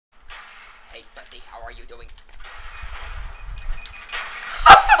Hi, Betty, how are you doing?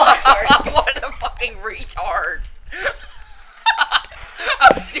 What a fucking retard.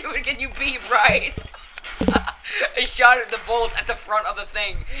 How stupid can you be, Bryce? He shot at the bolt at the front of the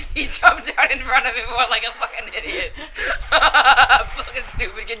thing. He jumped out in front of him like a fucking idiot. Fucking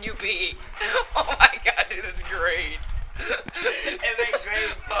stupid can you be? Oh my god, dude, that's great. It made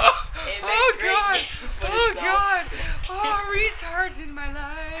great. Oh god. Oh god. Oh, retards in my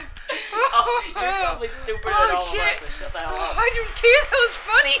life. Oh, you're probably stupider than all of us. Shit. So shut the hell up. I don't care, that was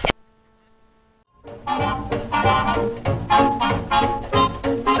funny.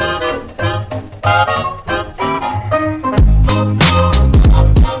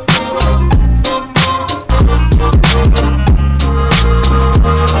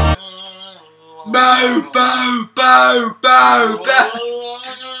 Bow, bow, bow, bow, bow.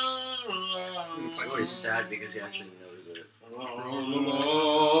 It's always sad because he actually knows it.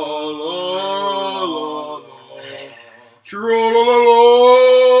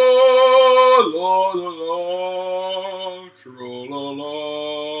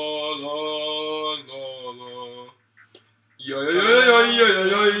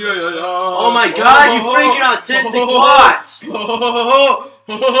 Oh my god, you freaking autistic twats!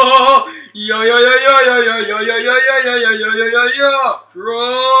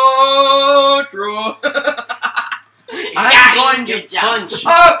 I'm going to punch.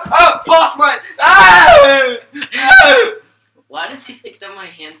 Oh, boss man! Ah! Why does he think that my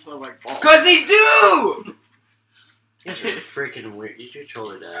hand smells like balls? Cause they do! You're freaking weird. You should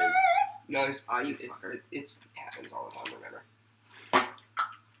troll it out. No, it happens all the time, remember.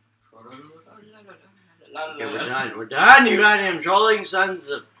 Okay, we're done. We're done, you goddamn trolling sons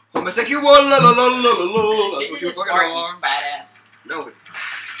of... Homosexual, la la la la la la. That's Did what you you're just fucking fart, you on. fat ass? No.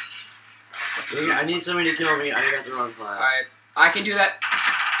 I need somebody to kill me. I got the wrong class. Alright, I can do that.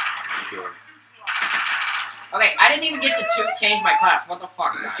 Okay. Okay, I didn't even get to change my class. What the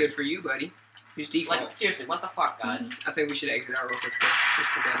fuck, That's guys? good for you, buddy. Who's default? Like, seriously, what the fuck, guys? I think we should exit out real quick, though,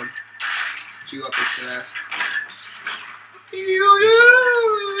 just to let him chew up his class.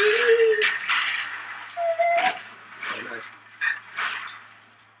 Oh, nice.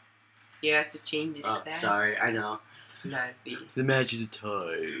 He has to change his Oh, class. sorry. I know. Fluffy. The match is a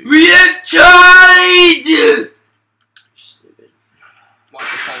tie. We have tried! Stupid. Watch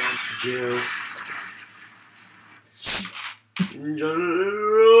the poem. Jew.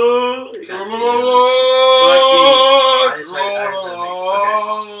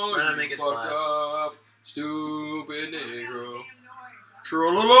 Stupid negro.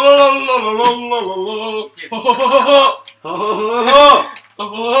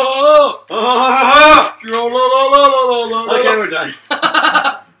 Okay, we're done.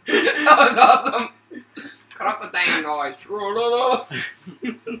 That was awesome. Cut off the dang noise.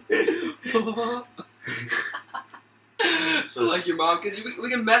 So Like your mom, because we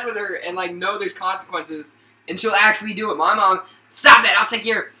can mess with her and like know there's consequences, and she'll actually do it. My mom, stop that! I'll take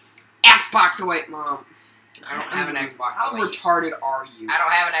your Xbox away, Mom. I don't have an Xbox. How away. retarded are you? I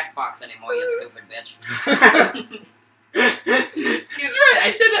don't have an Xbox anymore, you stupid bitch. He's right. I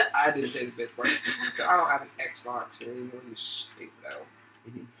said that. I didn't say the bitch part. So I don't have an Xbox anymore. You stupid-o.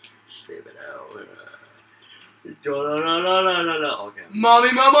 Stupid-o. Okay.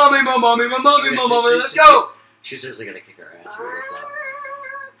 Mommy, my mommy, my mommy, my mommy, my mommy. Let's go. She's seriously gonna kick our ass. We're gonna stop.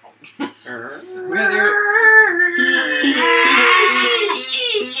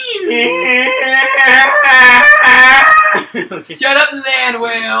 Shut up, land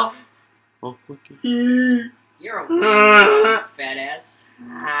whale. Oh, fuck you. You're a weird fat ass.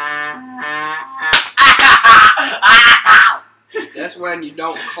 That's when you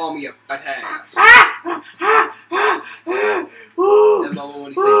don't call me a fat ass. And Mama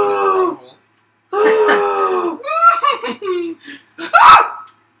when he sticks in the wrong hole.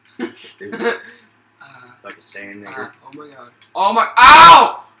 Stupid. Fucking sand nigger. Oh my god. Oh my.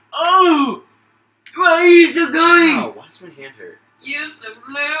 Ow! Oh! Why are you still going? Ow, why does my hand hurt? Use some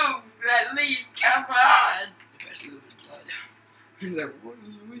lube, at least, come on. The best lube is blood. He's like, what are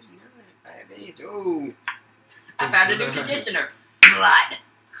you wasting your time? I have AIDS. Oh. I found a new conditioner. Blood.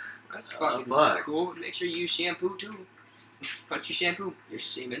 That's fucking fuck. cool. Make sure you use shampoo too. What's your shampoo? Your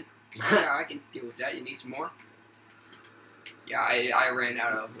semen. Yeah, I can deal with that. You need some more? Yeah, I ran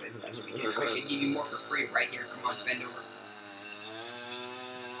out of it last weekend. I can give you more for free right here. Come on, bend over.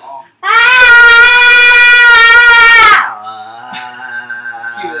 Oh.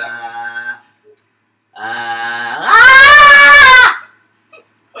 Skew that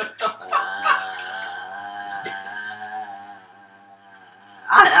What the fuck?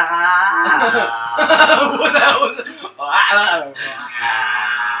 What the hell was it?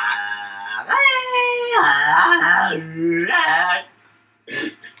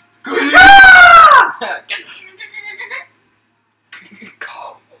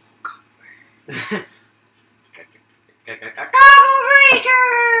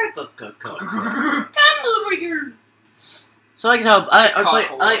 Come over here. So like how I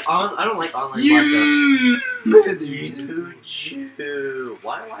don't like online blackouts.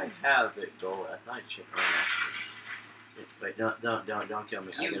 Why do I have it go? I thought I checked my last. Wait, don't kill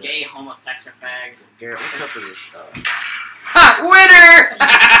me. You gay homosexual fag. Garrett, what's up with your stuff? Ha! Winner!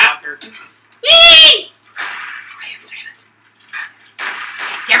 Yee! I am silent.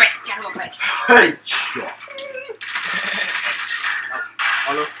 Damn it! Son of a bitch. Headshot.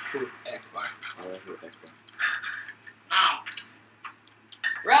 Hello, who Ekbar? Oh.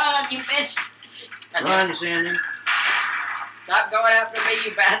 Run, you bitch! God damn Run, it. Sandy. Stop going after me,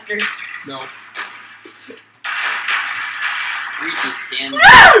 you bastards! No. Greasy sin.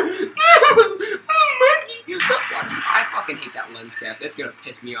 I fucking hate that lens cap. That's gonna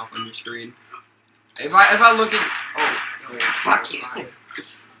piss me off on your screen. If I look at Fuck you.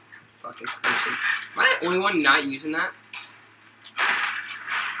 Fucking person. Am I the only one not using that?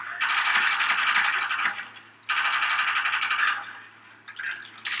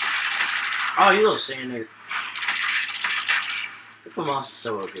 Oh, you little sander. Your FAMAS is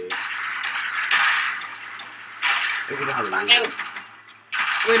so OP. Look at how Fuck they you!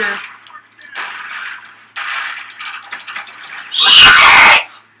 Winner.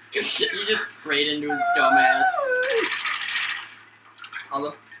 You just sprayed into his dumb ass.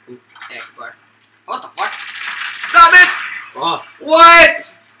 Hello, who Ekbar? What the fuck? Stop it! Oh, What?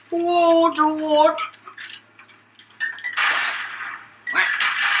 What?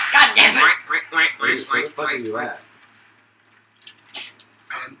 God damn it! where the fuck are you at?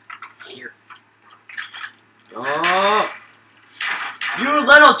 I'm here. Oh! You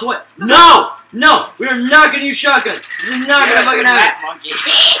little twit! No! No! We're not gonna use shotgun! This is not gonna fucking happen! monkey.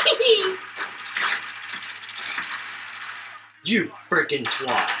 You freaking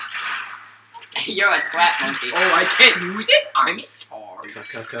twat! You're a twat monkey. Oh, I can't use it? I'm sorry.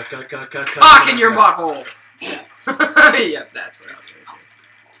 Cock Cock in your butthole. Yep, that's what I was gonna say.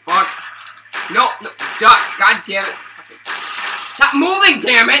 Fuck. No, duck. God damn it. Stop moving,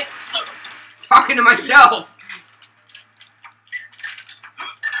 damn it. Talking to myself.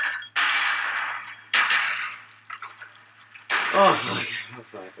 Oh fuck.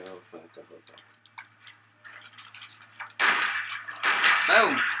 Oh fuck.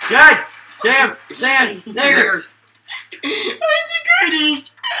 Boom. God damn sand niggers!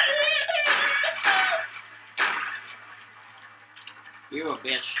 You a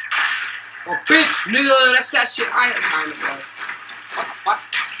bitch. Oh, bitch, nigga, that's that shit I had time to play. What the fuck?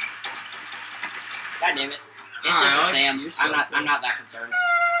 God damn it. It's just a Sam. you're so I'm not that concerned.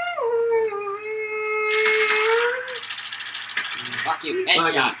 Fuck you.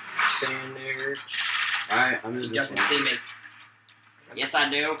 Headshot. Sand nigger. Alright, I'm He just doesn't see me. Yes, I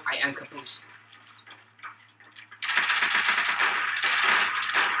do. I am caboose.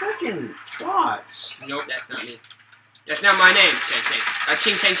 Fucking twats. Nope, that's not me. That's not my name. Ching ching.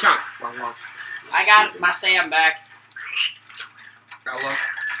 Ching ching chong. Wrong, wrong. I got my Sam back. Hello.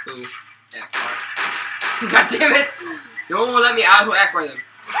 Who? Akbar. God damn it! No one will let me out who Akbar them.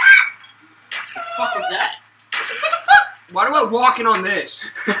 The fuck was that? What the fuck? Why do I walking on this?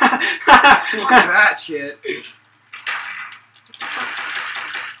 Fuck that shit.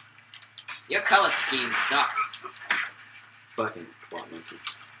 Your color scheme sucks. Fucking twat monkey.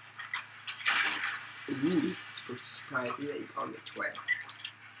 Ooh, it's supposed to surprise me that you called me a twat.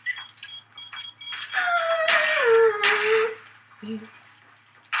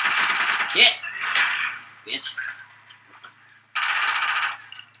 Shit. Bitch.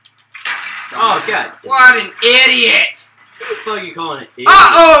 Oh god. What an idiot! What the fuck are you calling it?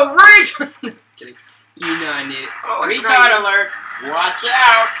 Uh-oh, retard! Kidding. You know I need it. Oh, Retard alert. Watch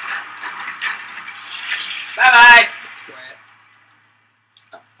out. Bye-bye. Twat.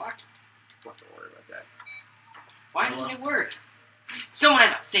 The fuck? Fuck, don't worry about that. Why didn't it work? Someone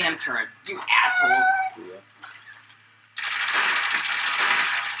has a Sam turret. You assholes. Yeah.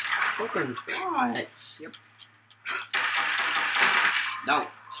 Fucking twats. Yep. No.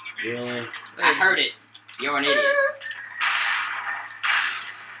 Really? I heard it. You're an idiot.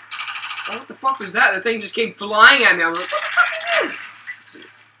 Oh, what the fuck was that? The thing just came flying at me. I was like, what the fuck is this?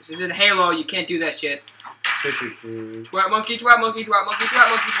 This is in Halo. You can't do that shit. Fishy coons. Twat monkey, twat monkey, twat monkey, twat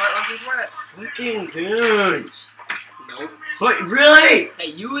monkey, twat monkey, twat. Fucking coons. Nope. What? Really?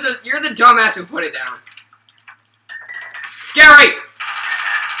 Hey, you're the dumbass who put it down. Scary!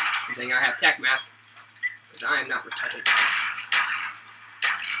 Good thing I have tech mask. Because I am not retarded.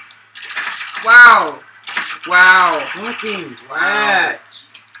 Wow. Wow. Fucking twats.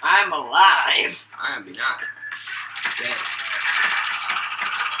 I'm alive. I am not dead.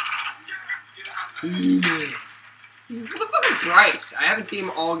 Who the fuck is Bryce? I haven't seen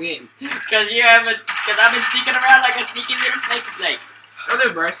him all game. Cause you haven't. Cause I've been sneaking around like a sneaky little snake. Oh,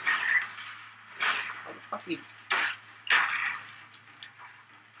 there's Bryce. How the fuck did he...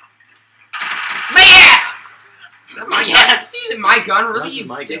 My ass! Is that my Yes! gun? Using my gun? Really, This is you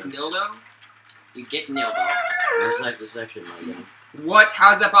my dick gun. dildo? You get nailed. This is actually my gun. What?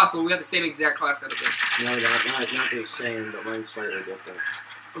 How is that possible? We have the same exact class setup there. No, not the same, but mine's slightly different.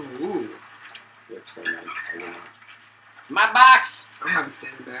 Ooh. Looks so nice. I don't know. My box. I don't have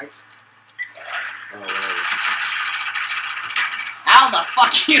extended bags. Oh, whatever. How the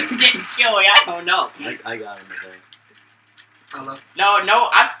fuck you didn't kill me? I don't know. I got him, I think. Hello? No,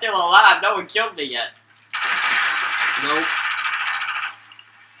 I'm still alive. No one killed me yet. Nope.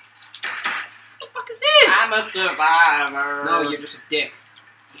 What the fuck is this? I'm a survivor. No, you're just a dick.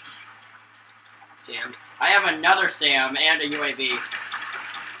 Damn. I have another Sam and a UAV.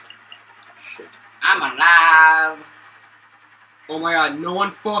 Shit. I'm alive. Oh my god, no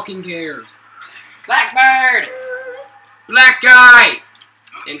one fucking cares. Blackbird. Black guy!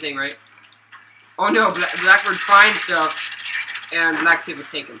 Same thing, right? Oh no, Blackbird finds stuff, and black people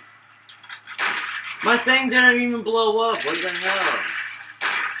take them. My thing didn't even blow up. What the hell?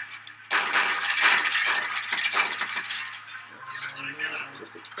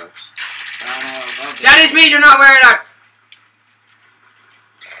 Just it sucks. That is me, do not wear it out!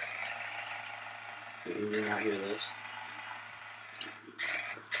 You did not hear this.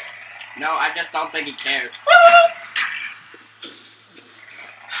 No, I just don't think he cares.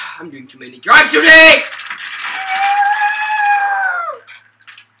 I'm doing too many drugs today!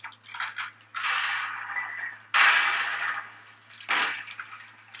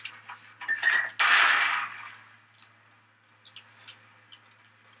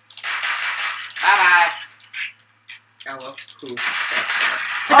 Bye-bye. Hello. Who?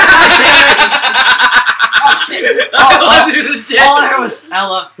 Oh, shit. Oh, dude, the shit. All I heard was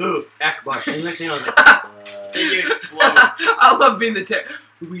Allah, who, Akbar. And the next thing I was like, Then you explode. I love being the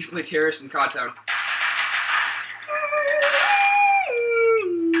we should play terrorist in Codtown.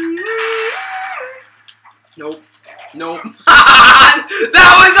 Nope. Nope.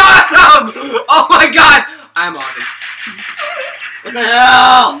 That was awesome! Oh my god! I'm on him. what the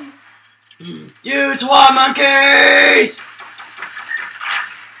hell? You twat monkeys!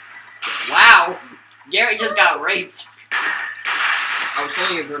 Wow. Gary just got raped. I was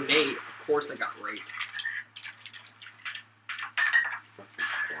holding a grenade. Of course I got raped.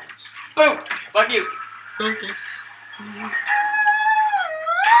 Boom. Fuck you. Okay.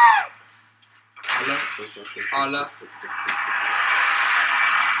 Allah. Allah.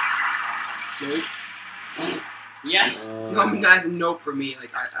 Nope. Yes. No, I mean, that's a nope for me.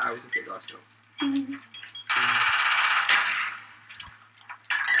 Like, I was a big lost nope.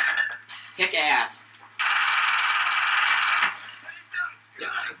 Kick ass. Die,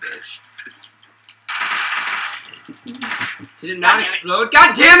 bitch. Did it not explode?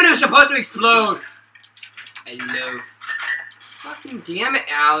 God damn it, it was supposed to explode! I love. Fucking damn it,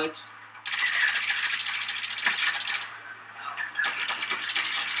 Alex.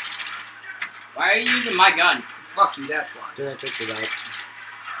 Why are you using my gun? Fuck you, that's why. Did I pick it up?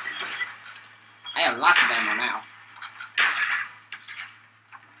 I have lots of ammo now.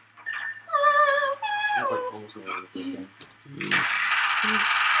 I have like almost no anything.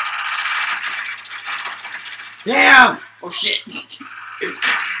 Damn! Oh shit.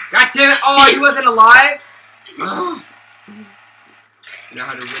 God damn it! Oh, he wasn't alive? Ugh. You know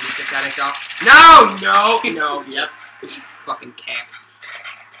how to really piss Alex off? No! No! No. Yep. Fucking cack.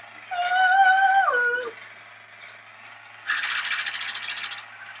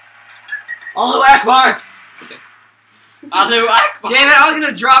 Allahu Akbar! Allahu Akbar. Damn it, I was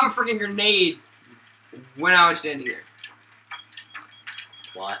gonna drop a freaking grenade when I was standing there.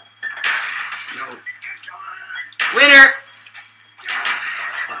 What? No. Winner!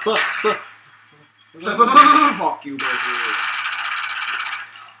 Fuck you, baby.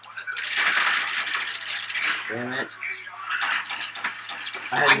 Damn it.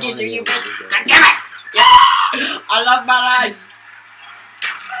 I had no get you, idea you what bitch. we were God doing. damn it. Yeah. I love my life.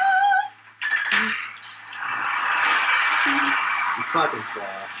 You fucking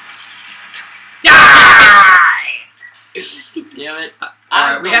twat. Die! Damn it.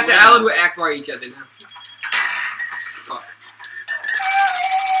 Alright, we have to Allahu Akbar each other now. Fuck.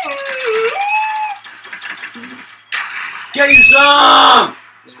 Get you some!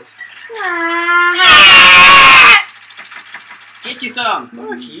 Nice. Get you some.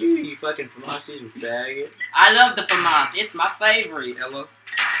 Fuck you fucking Philosophy and faggot. I love the FAMAS. It's my favorite. Hello.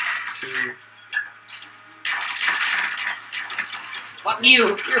 Fuck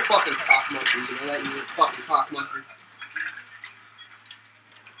you. You're a fucking cockmuncher, you know that? You're a fucking cockmuncher.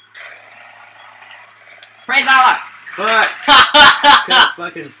 Praise Allah! Fuck! Couldn't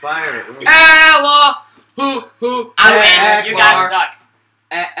fucking fire it. Allah! Who? I win. You guys suck.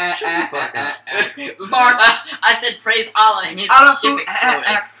 Bar. I said praise Allah and his Allah, ship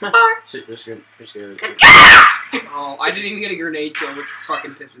exploded. Shit, just good. Oh, I didn't even get a grenade kill, which is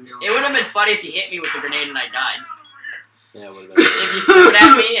fucking pissing me off. It would have been funny if you hit me with the grenade and I died. Yeah, what about If you threw it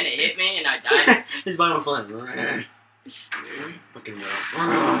at me and it hit me and I died. His bottom flying. Fucking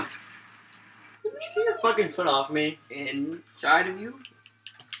well. Get your fucking foot off me. Inside of you?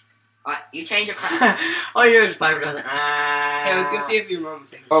 You change your class. All you hear is Piper down there. Hey, let's go see if your mom will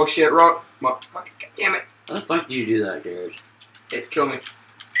take it. Oh shit, wrong. Fucking goddamn it. How the fuck do you do that, Garrett? Hey, kill me.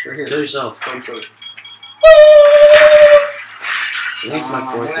 You're here. Kill yourself. Don't kill me. At least my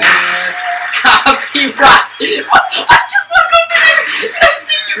fourth one. Copyright. I just look over there and I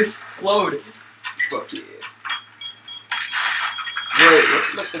see you explode. Fuck yeah. Wait,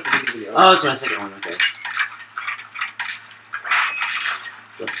 what's my sensitivity video? Oh, it's my second one, okay.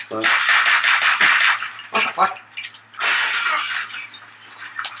 What the fuck? What the fuck?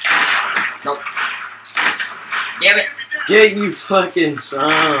 Nope. Damn it. Get you fucking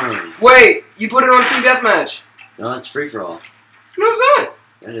son. Wait, you put it on Team Deathmatch. No, it's free for all. No, it's not.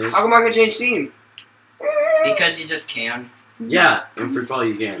 That is. How come I can change team? Because you just can. Yeah, in free for all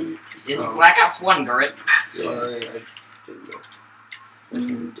you can. This is Black Ops 1, Garrett. Sorry, I didn't know.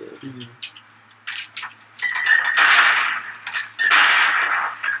 Fucking did.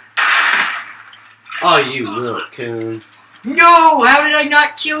 Oh, you little coon. No! How did I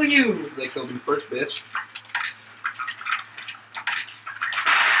not kill you? They killed him first, bitch.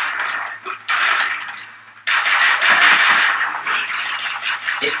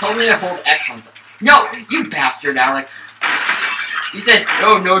 It told me to hold X on something. No! You bastard, Alex. You said,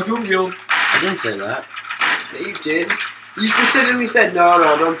 oh, no, too real. I didn't say that. Yeah, you did. You specifically said, no,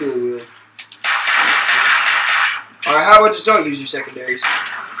 don't do it, Will. Alright, how about just don't use your secondaries?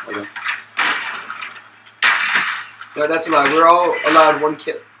 Okay. No, that's a lie. We're all allowed one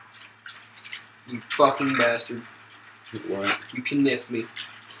kill. You fucking bastard. What? You can niff me.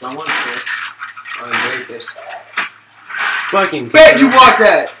 Someone's pissed. I'm very pissed. Fucking Bet you watched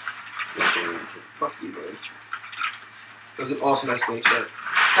that! Okay. Fuck you, man. That was an awesome explanation.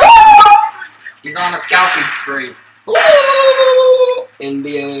 He's on a scalping spree.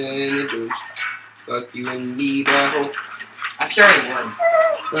 Indiana Jones. Fuck you in the butthole. I'm sure he would.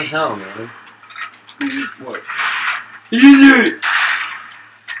 What the hell, man? What?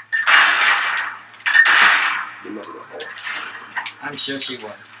 I'm sure she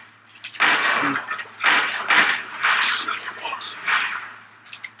was.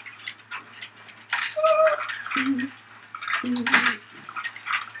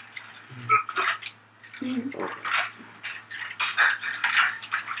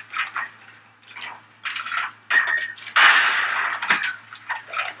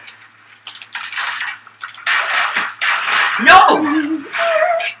 No!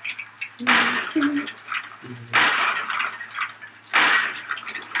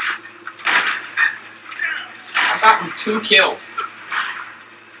 I've gotten 2 kills.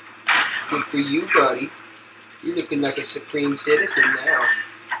 Good for you, buddy. You're looking like a supreme citizen now.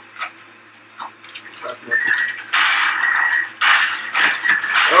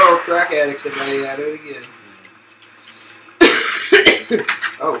 Oh, crack addicts have made at it again.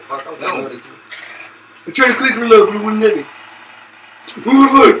 Oh, fuck, I was reloading. I'm trying to quick reload, but it wouldn't let me.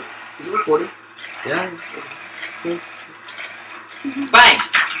 What? Is it recording? Yeah. Bang!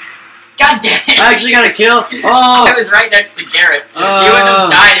 God damn it! I actually got a kill. Oh! I was right next to Garrett. He wouldn't have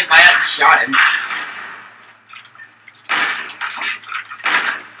died if I hadn't shot him.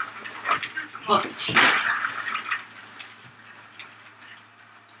 Fucking shit.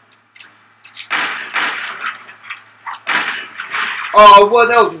 Oh, well,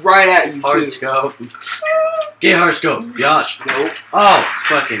 that was right at you, Hard too. scope. Get hard scope, Josh. Nope. Oh,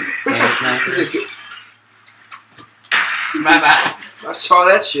 fucking damn it, He's a good- Bye-bye. I saw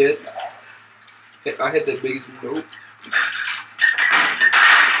that shit. I hit the biggest nope.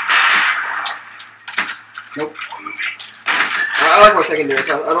 Nope. I like my secondary. I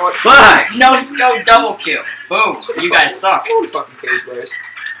don't like. Fuck! No scope double kill. Boom. You guys suck. Who fucking cares, players?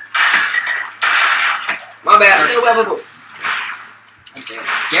 My bad. No, Okay.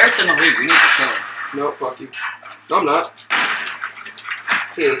 Garrett's in the lead. We need to kill him. no, fuck you. No, I'm not.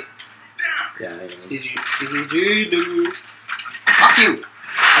 He is. Yeah, I am. CCG, dude. Fuck you.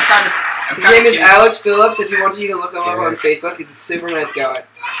 I'm trying to. His name is Alex Phillips. If you want to, you can look him up on Facebook. He's a super nice guy.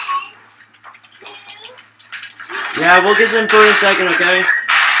 Yeah, we'll get some food in a second, okay?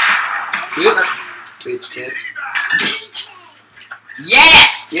 Bitch. Bitch tits.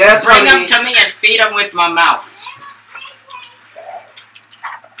 Yes! Yes, Bring honey. them to me and feed them with my mouth.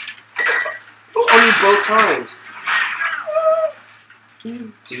 On you both times.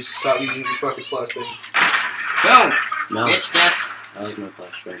 So just stop using your fucking flashbang. Boom. No, Bitch tits. I like my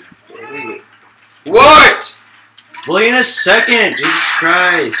flashbang. What? Wait in a second, Jesus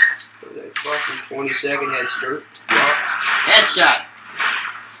Christ. That fucking 20-second head start. Headshot.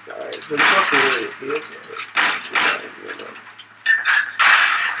 Guys, who the fuck's it?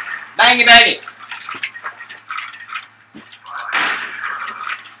 Bangy bangy.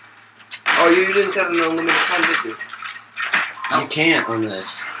 Oh, you didn't set an unlimited time, did you? You can't on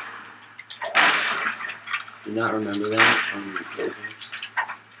this. Do not remember that?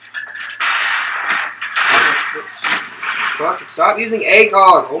 Fuck, stop using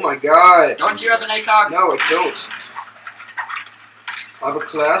ACOG. Oh my god. Don't you have an ACOG? No, I don't. I have a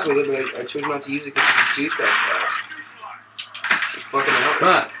class with it, but I chose not to use it because it's a douchebag class. Like, fucking out.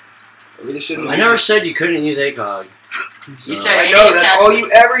 But I really shouldn't. I never said you couldn't use ACOG. You So- said I any know, that's all attachment.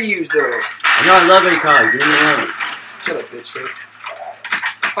 you ever use, though. I know I love ACOG. Leave me alone. Shut up, bitch face.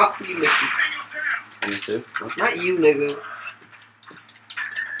 Fuck you, Misty. I missed too. What? Not you, nigga.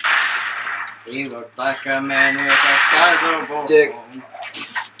 You look like a man with a sizable Dick. bone.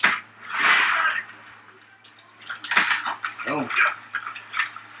 Boom.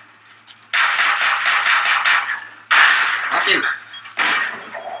 Fuck you.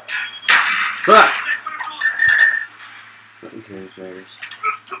 Fuck! Fucking Tennis Raiders.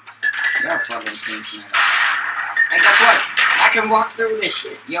 You're a fucking king smatter. And guess what? I can walk through this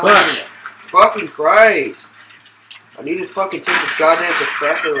shit. You're What? an idiot. Fucking Christ. I need to fucking take this goddamn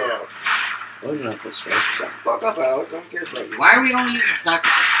suppressor off. Why would you not put special? Shut the fuck up, Alex. I don't care about you. Why are we only using sniper?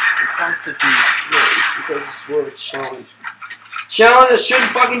 It's kind of pissing me off. No, it's because it's where it's challenge. Challenge that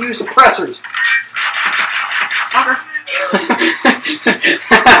shouldn't fucking use suppressors. Fucker.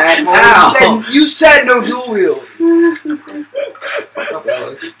 Asshole. You said no dual wield. Fuck up,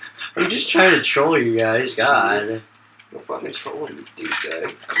 Alex. I'm just trying to troll you guys. God. No fucking trolling, you douchebag.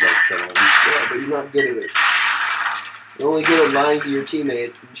 I love trolling. Yeah, but you're not good at it. You're only good at lying to your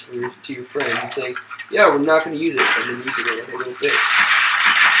teammate, to your friend, and saying, "Yeah, we're not going to use it," and then using it like a little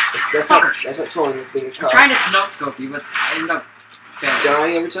bitch. That's not trolling. That's being a I'm child. trying to no scope you, but I end up failing.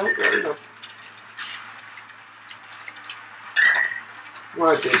 Dying every time. Yeah, we know.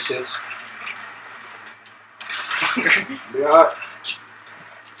 Right, bitch tits. Yeah.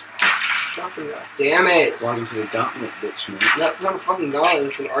 Fucking god damn it! Welcome to the gauntlet, bitch, man. That's not a fucking gauntlet.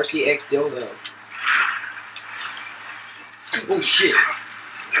 It's an RCX dildo. Oh shit.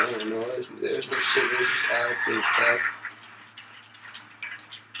 I don't know. There's no shit. There's just Alex being a cock.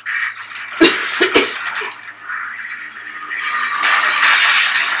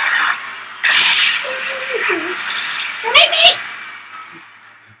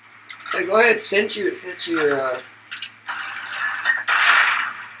 Hey, go ahead. Since your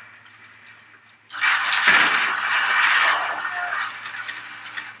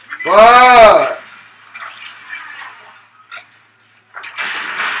fuck.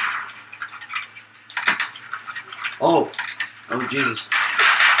 Oh. Oh, Jesus.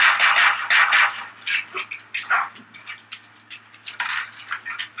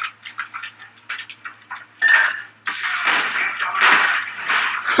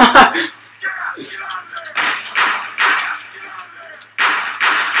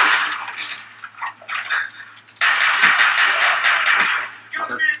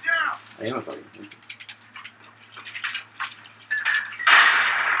 I am a fucking thing.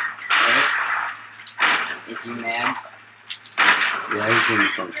 Is you mad? Yeah, he's in the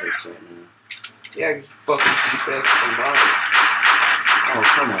front place right now. Yeah, he's fucking douchebag from bottom. Oh,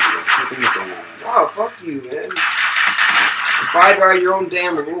 come on, bro. Flipping the thing around. Oh, fuck you, man. Abide by your own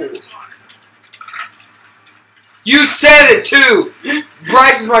damn rules. You said it too!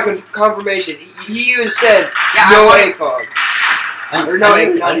 Bryce is my confirmation. He even said Yeah, no I ACOG. I- Or no, I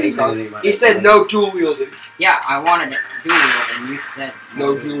didn't- not I didn't say ACOG. anything about He it. said no dual wielding. Yeah, I wanted it dual wield, and you said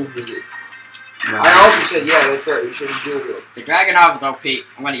No dual wielding. No. I also said, yeah, that's right, we shouldn't dual wield. The Dragonov is OP.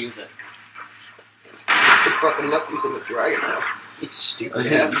 I'm gonna use it. Good fucking luck using the Dragonov. You stupid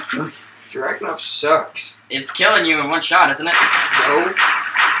ass. Okay. Dragonov sucks. It's killing you in one shot, isn't it? No.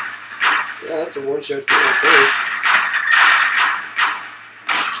 Yeah, that's a one-shot kill right there.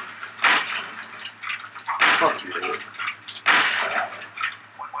 Fuck you, man.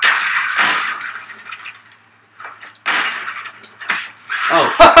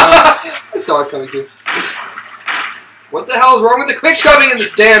 Oh. I saw it coming too. What the hell is wrong with the quick scoping in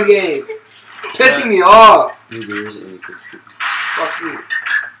this damn game? Pissing me off. New beers and Fuck you.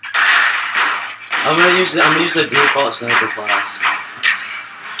 I'm gonna use the default sniper class.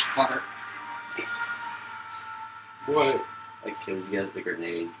 fucker. What? I killed you with the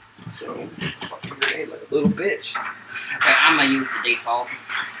grenade. So, fucking grenade like a little bitch. Okay, I'm gonna use the default.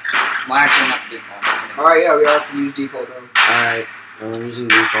 Well, actually, not the default. Alright, yeah, we all have to use default though. Alright, I'm using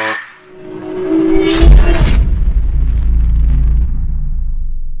default.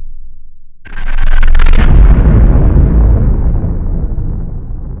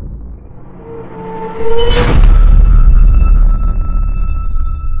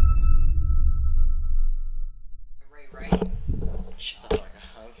 Shut the fuck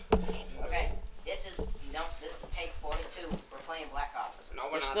up. Okay, this is take 42. We're playing Black Ops. No,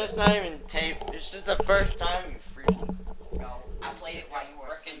 we're not. That's not even tape. It's just the first time you freaking. No, I played it while you were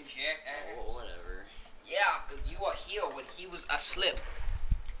asleep. Oh, whatever. Yeah, because you were here when he was asleep.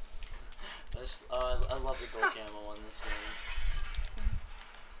 I love the gold camo on this game.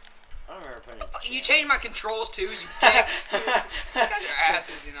 I don't remember putting it. You changed my controls too, you dicks. You guys are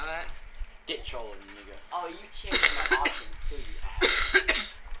asses, you know that? Get trolling, nigga. Oh, you changed my options too, you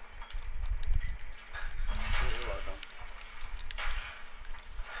ass. You're welcome.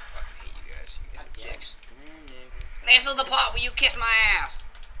 Fucking hate you guys. You guys are dicks. Come here, nigga. This is the part where you kiss my ass.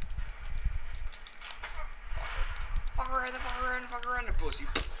 Fuck around, fuck around the pussy.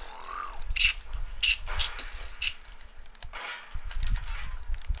 What the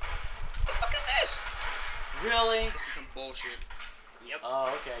fuck is this? Really? This is some bullshit. Yep.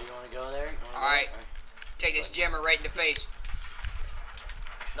 Oh, okay. You want to go there? Alright. Take this jammer right in the face.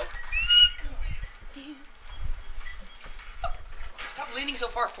 Nope. Stop leaning so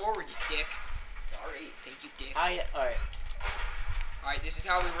far forward, you dick. Sorry. Thank you, dick. Alright. Alright, this is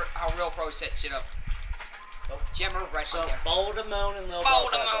how real pros set shit up. Nope. Jammer right So, there. bold a moan and little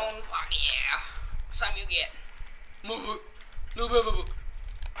Bold bell them pepper. on, fuck yeah. Some you get. Move it. Move.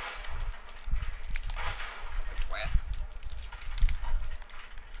 Where?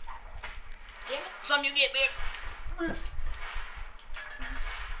 Damn it. Some you get, bitch.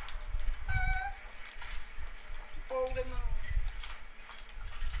 Voldemort.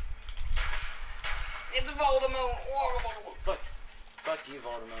 It's Voldemort. Fuck you,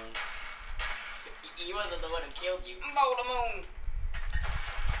 Voldemort. You wasn't the one who killed you. Voldemort.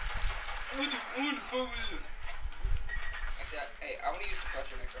 What the fuck is it? Actually, hey, I want to use the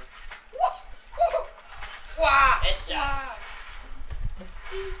pressure next time. Wah! Headshot.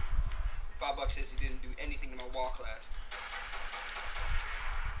 $5 says he didn't do anything in my wall class.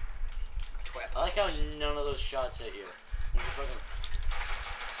 Twat. I like how none of those shots hit you. You fucking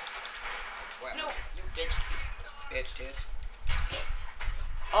Twat. No, you bitch. Bitch tits.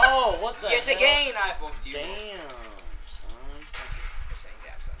 Oh, what the Yet hell? again, I fucked you. Damn, son. For saying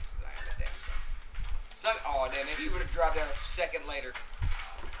damn, son. 'Cause I am a damn son. Oh, damn, if you would have dropped down a second later.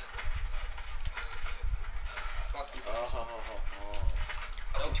 Fuck you. Oh,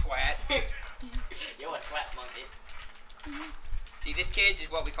 twat. Yo, a twat monkey. See, this kid is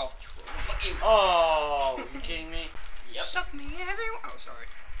what we call troll. Fuck you. Oh, you kidding me? Yep. Suck me everyone. Oh, sorry.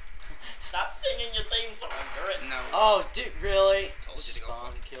 Stop singing your theme song, Garrett. No. Oh, dude, really? Told you to go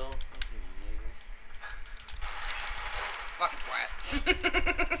Spawn fuck. kill. Fucking twat.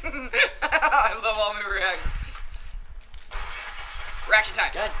 I love all my reactions. Reaction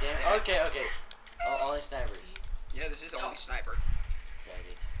time. God damn it. Okay. Only snipers. Yeah, this is only sniper.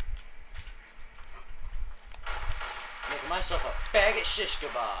 Faggot. Making myself a faggot shish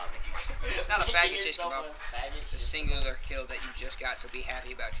kebab. It's not a Making faggot shish yourself kebab. a faggot It's a shish singular kill that you just got, so be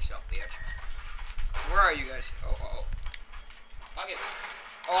happy about yourself, bitch. Where are you guys? Oh. Fuck it.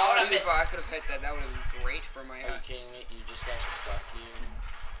 Oh, I would've even if missed. I could have hit that, that would have been great for my. Are you kidding me? You just got to fuck you.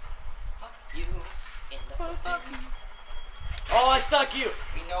 Fuck you in the pussy. Oh, I stuck you!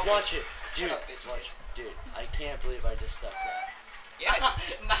 We know. Watch it. Shut Dude, up, bitch. watch. Dude, I can't believe I just stuck that. Yeah.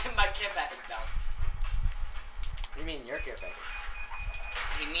 my care package bounced. What do you mean, your care package?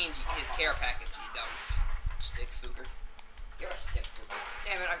 He means his care package, you dumb stick fooker. You're a stick fooker.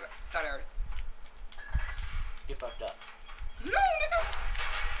 Damn it, I thought I already. Get fucked up. No, nigga!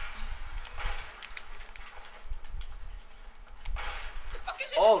 The fuck is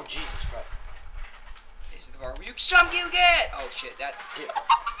this? Oh, Jesus Christ. This is the part where you get! Oh shit, that. Dude. What the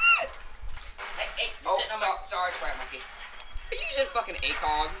fuck was that? Hey, Oh, you're sitting on my... sorry, Twat Monkey. Are you using fucking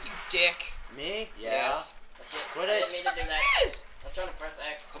ACOG, you dick? Me? Yeah. Yes. Oh, shit. What I it- didn't mean What to the do fuck that. is this? I was trying to press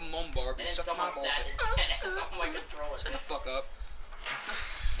X. Come on, Barbie, And then suck my someone balls. sat his head on my controller. Shut the fuck up.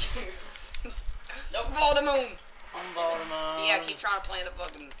 Nope. Voldemort! I'm Voldemort. Yeah, keep trying to play the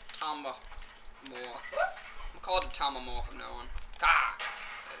fucking Tomba more. I'm gonna call it the Tomba more from now on. Ah!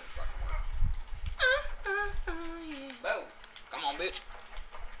 That didn't fucking work. Boom. Come on, bitch.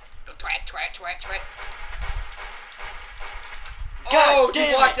 The twat. Oh, damn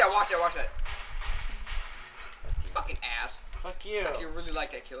dude, watch it. that, watch that, watch that. Fucking ass. Fuck you. Actually, I really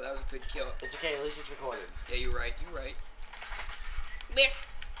like that kill. That was a good kill. It's okay, at least it's recorded. Yeah, you're right. You're right. Bitch.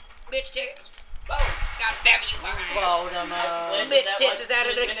 Bitch tits. Boom. God damn you, fucking ass. Vote 'em out. Bitch tits is out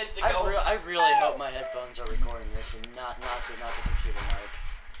of the... I really hope my headphones are recording this and not the computer mic.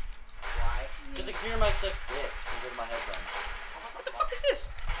 Why? Because the computer mic sucks dick compared to my headphones. What the fuck is this?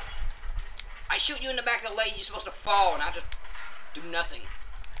 I shoot you in the back of the leg, you're supposed to fall, and I just do nothing.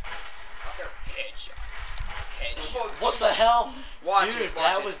 Headshot. Headshot. What the hell? Watch Dude, it,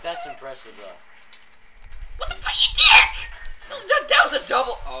 watch it. that's impressive though. What the fuck, you dick? That was a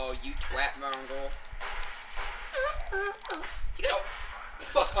double. Oh, you twat Mongol. You gotta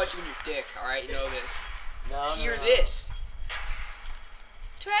fuck punch you in your dick, alright? You know this. No, Hear no. this.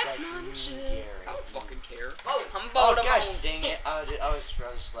 Twat Like Montage. Gary. I don't fucking care. Oh, I'm Oh bottom. gosh dang it! I was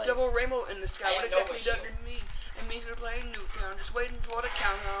like. Double rainbow in the sky. I What have exactly Nova does it mean? It means we're playing Newtown. Just waiting for the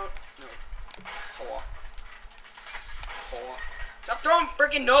count out. No. Whore. Whore. Stop throwing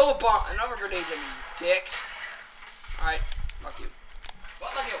freaking Nova bomb and other grenades at me, you dicks. Alright, fuck you.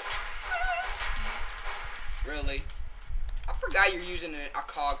 what about you? Really? I forgot you're using a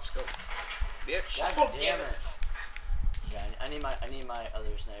cog scope. Bitch. God Oh, damn damn it! it. Yeah, I need my other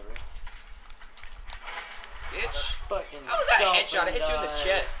sniper. Bitch. Fucking. How was that a headshot? I don't hit you in the die.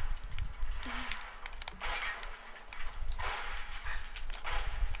 chest.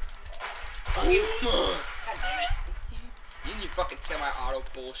 Fuck you. God damn it. You and your fucking semi-auto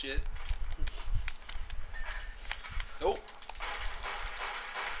bullshit. Nope.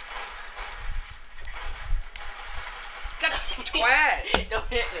 God, twat. Don't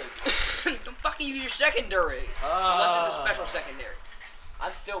hit me. Don't fucking use your secondary. Unless it's a special secondary.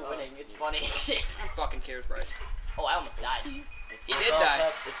 I'm still winning. It's funny. Who fucking cares, Bryce? Oh, I almost died. It's He little did bell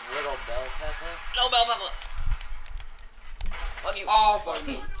die. It's little bell pepper. No, Bell Pepper. Fuck you. Oh, fuck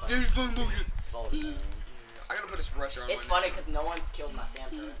me. Dude, fucking bullshit. Voldemort. I gotta put a suppressor on It's my funny next because no one's killed my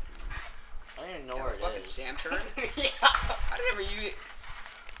Sam turret. I don't even know one. where Yeah, fucking it is. Sam turret? Yeah. I didn't ever use it.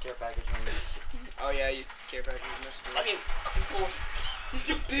 Care package on this. Oh, yeah, you care package Fuck you. Fucking bullshit. This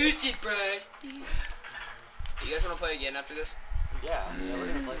is bullshit, Bryce. You guys wanna play again after this? Yeah, we're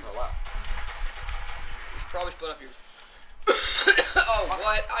gonna play for a while. You should probably split up your... Oh,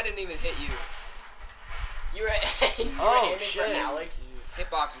 what? I didn't even hit you. You were, you Oh, were aiming shit. for Alex.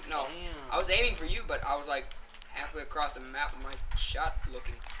 Hitboxes. No. Damn. I was aiming for you, but I was like halfway across the map with my shot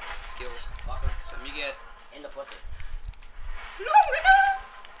looking skills. Fucker. Some you get. In the pussy. No,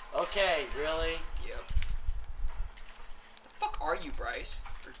 nigga! Okay, really? Yep. The fuck are you, Bryce?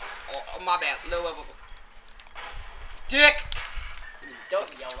 Oh, my bad. Low level. Dick! Don't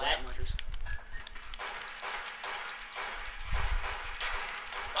yell Twat that. munchers.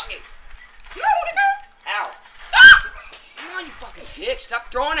 Fuck you. No, nigga! Ow. Ah! Come on, you fucking dick.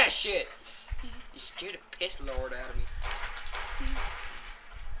 Stop throwing that shit. You scared the piss lord out of me.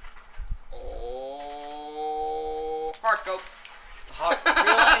 Oh, hard scope. Really? You're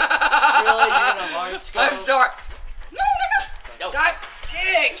gonna hard scope? I'm sorry. No, nigga. No. God,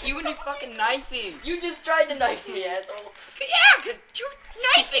 dick. You and your fucking knifing. You just tried to knife me, asshole. Yeah, because you're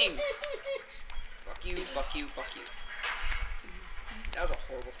knifing. Fuck you, fuck you, fuck you. That was a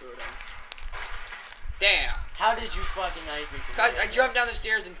horrible throwdown. Damn. How did you fucking knife me from Guys, there? I jumped down the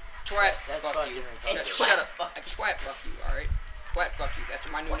stairs and twat, That's fuck fucking you. retarded. Shut up. Fuck I twat, fuck you, alright? Twat, fuck you. That's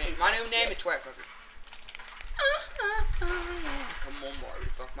my new name. My new name is twat, fucker. Come on, Mario,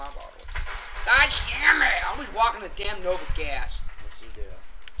 fuck my bottle. God damn it! I always walking the damn Nova gas. Yes, you do.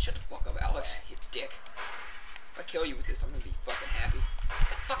 Shut the fuck up, Alex, you dick. If I kill you with this, I'm gonna be fucking happy.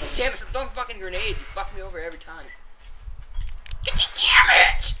 Fucking damn it, stop throwing fucking grenades. You fuck me over every time. God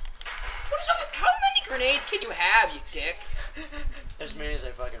damn it! What is up with, how many grenades can you have, you dick? As many as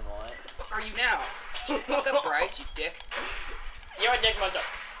I fucking want. What the fuck are you now? Fuck up, Bryce, you dick. You're a dick muncher.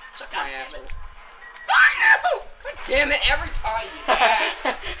 Suck God my damn asshole. it. God damn it, every time you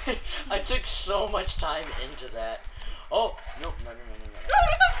ass. I took so much time into that. Oh, nope, no. No,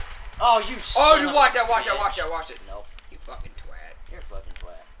 nigga. Oh, you Oh, son dude, of watch a that, watch that, bitch. watch that, watch it. Nope, You fucking twat. you're a fucking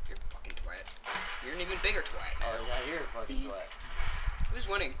twat. You're a fucking twat. You're an even bigger twat now. Oh, yeah, you're a fucking twat. Who's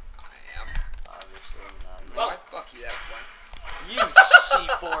winning? I am. Obviously not. Well, fuck you, that was You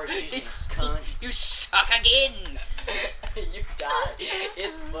C4 using It's- cunt. You suck again! You died.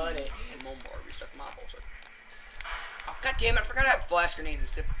 It's funny. Come on, Barbie, suck my bullshit. Oh, god damn it, I forgot I have flash grenades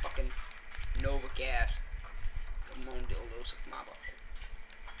instead of fucking Nova gas. Come on, dildo, suck my butt.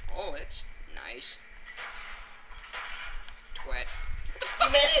 Oh, that's nice. Twat.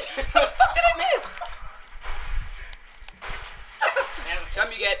 You missed. What the fuck did I miss?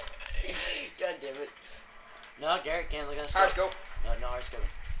 Some you get. God damn it. No, Garrett can't look at us. Hard scope. No,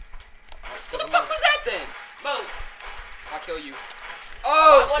 kill you. Oh,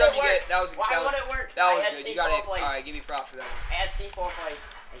 Why would son, it you work? get that was Why that would was, it work? that I was had good. You C4 got it. place. All right, give me props for that one. I had C4 place.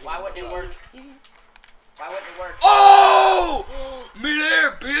 Why wouldn't it work? Why wouldn't it work? Oh, me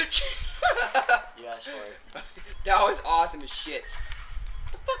there, bitch. You asked for it. That was awesome as shit.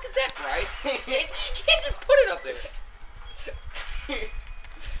 The fuck is that, Bryce? You can't just put it up there.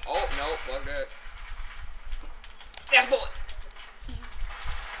 Oh no, fuck that. That bullet.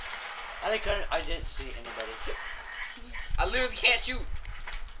 I didn't see anybody. I literally can't shoot.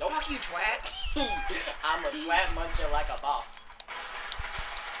 Fuck you, twat. I'm a twat muncher like a boss.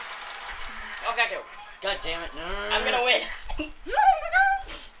 Okay, go. God damn it! No. I'm gonna win.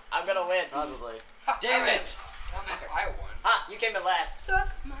 I'm gonna win. Probably. Damn it. Dumbass, I won. Ah, you came in last. Suck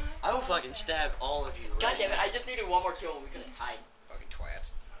my. I will fucking stab all of you. God Right damn it! now. I just needed one more kill and we could have tied. Fucking twats.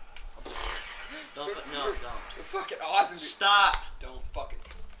 Don't. No, don't. You're fucking awesome. Dude. Stop. Don't fucking.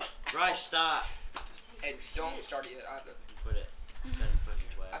 Bryce, stop. Hey, don't start it yet. I have to. Put it. Fucking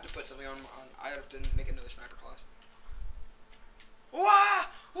I have twat. to put something on. I have to make another sniper class. Wah!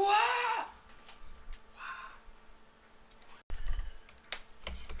 Wah!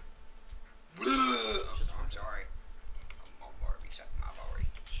 I'm sorry. I'm already sucking my already.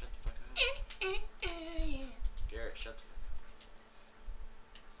 Shut the fuck up. Garrett, shut the fuck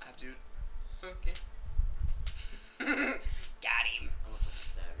I have to. Okay. Got him. up. I'm gonna fucking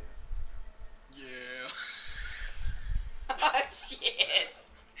stab you. Yeah. Ah, shit.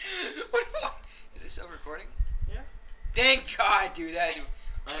 What? Is this still recording? Yeah. Thank God, dude. That.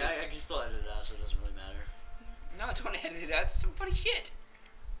 I can still edit it out, so it doesn't really matter. No, don't edit it out. That's some funny shit.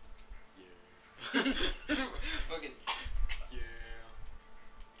 Yeah. Fucking. Yeah.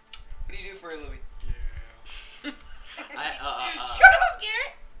 What do you do for a living? Yeah. Shut up,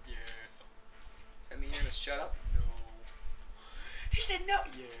 Garrett. Yeah. Does that mean you're gonna shut up? No. He said no.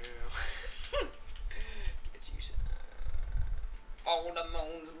 Yeah. Get you some. Follow the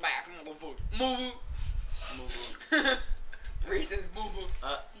moon's back, motherfucker. Move. Move. Reasons move.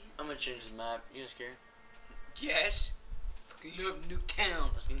 I'm gonna change the map. You guys care? Yes. Fucking love Nuketown.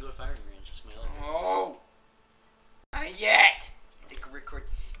 I was gonna go to firing range. That's my other one. Oh. Not yet. They could record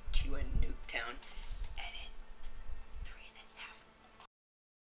 2 in Nuketown. And then 3.5.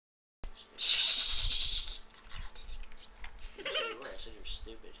 Shh. I said you're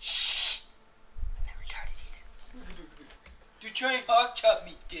stupid. Shh. I'm not retarded either. Dude, try and hog chop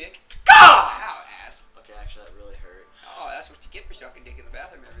me, dick. Ow, ass. Okay, actually, that really hurt. Oh, that's what you get for sucking dick in the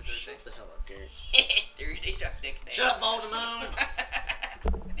bathroom every Thursday. Shut the hell up, Garrett. Thursday suck dick day. Shut up, Baltimore.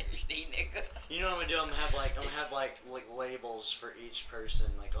 Thursday, nigga. You know what I'm gonna do? I'm gonna have like labels for each person,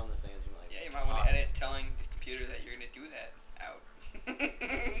 like on the things. I'm like, Yeah, you might want to edit telling the computer that you're gonna do that out.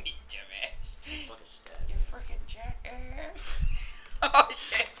 Dumbass. Fucking stab You you. freaking jackass. Oh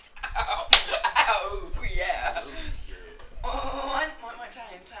shit. Ow. Ow. Yeah. Oh, one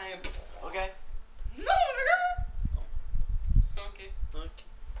time. Okay. No, nigga. Okay.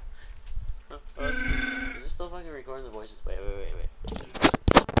 Is this still fucking recording the voices? Wait.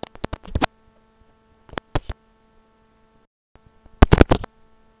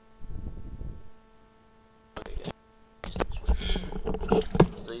 Okay, good. Use this one.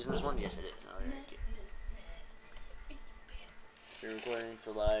 Still using this one? Yes, I did. Alright, good. Been recording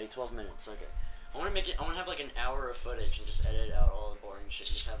for like 12 minutes. Okay. I want to have like an hour of footage and just edit out all the boring shit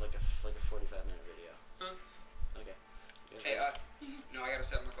and just have like a 45-minute video. Huh? Okay. Hey, no, I gotta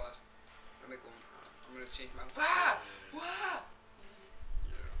set my class. I'm gonna make one. I'm gonna change my. Wow!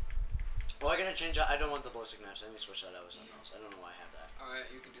 Yeah. Well, I'm gonna change. I don't want the ballistic knives. I need to switch that out with something else. I don't know why I have that.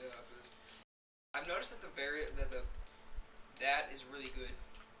 Alright, you can do that after this. I've noticed that that is really good.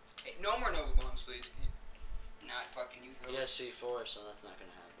 Hey, no more Nova bombs, please. Can you not fucking use those? You got C4, so that's not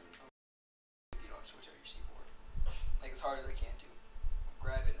gonna happen. You don't switch out your C4. Like as hard as I can to.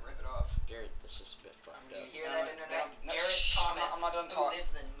 Grab it and rip it off. Garrett, this is a bit fucked You up. hear that, internet? No, Garrett shh, Thomas, I'm not done who talking.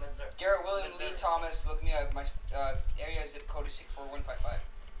 lives in Missouri. Garrett William Missouri. Lee Thomas, look me up. My area zip code is 64155.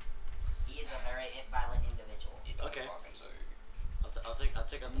 He is a very violent individual. You don't Okay. fucking say. I'll take out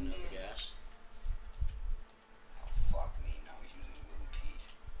the Nova gas. Oh, fuck me. Now he's using Willie Pete.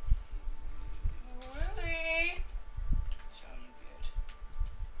 Willie! So you get.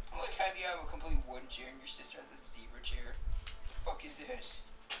 I like how you have a complete wooden chair and your sister has a zebra chair. The fuck is this?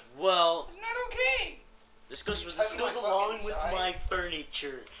 Well, It's not okay! this goes You're touching my along fucking with side. my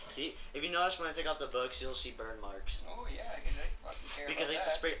furniture. If you notice when I take off the books, you'll see burn marks. Oh yeah, I can fucking care Because I about used to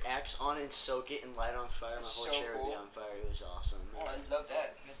that. spray Axe on and soak it and light it on fire. My That's whole so chair would be cool. on fire. It was awesome. Oh, I love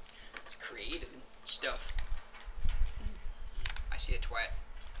that. It's creative and stuff. I see a twat.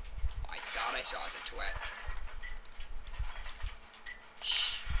 I thought I saw a twat.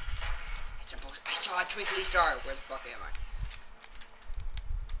 Shh. I saw a twinkly star. Where the fuck am I?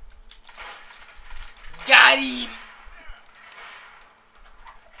 Got him!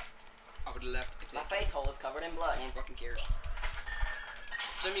 I would have left. If My they face hole is covered in blood. no one fucking cares.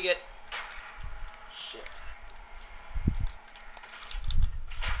 Some you get. Shit.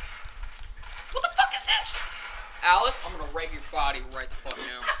 What the fuck is this? Alex, I'm gonna rape your body right the fuck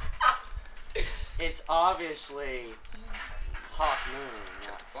now. It's obviously Hawk Moon,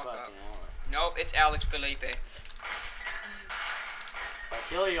 not the fuck fucking up. Alex. Nope, it's Alex Felipe. If I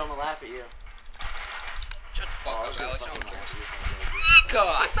kill you, I'm gonna laugh at you. Shut the fuck I up, was gonna Alex. No one fucking cares. laugh at you if I killed you. Nika!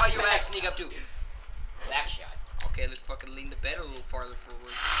 I saw you ass sneak up too. Back shot. Okay, let's fucking lean the bed a little farther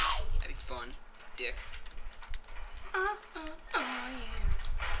forward. That'd be fun. Dick. Yeah. Cunt.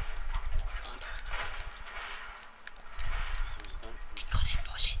 Go that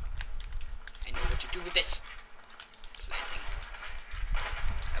bullshit. I know what to do with this. Planting.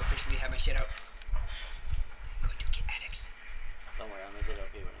 I officially have my shit out. I'm going to get Alex. Don't worry, I'm a bit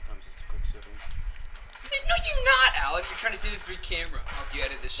OP when it comes to quick shooting. No, you're not, Alex. You're trying to see the free camera. I hope you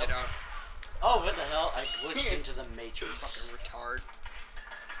edit this shit out. Oh, what the hell? I glitched into the Matrix. Fucking retard.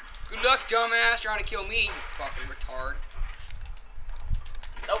 Good luck, dumbass, trying to kill me, you fucking retard.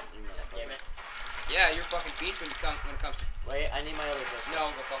 Nope. You motherfucker. Damn it. Yeah, you're fucking beast when it comes to. Wait, I need my other pistol. No,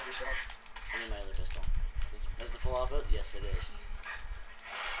 go fuck yourself. I need my other pistol. Is the full output? Yes, it is.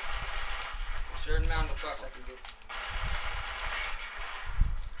 A certain amount of fucks I can do.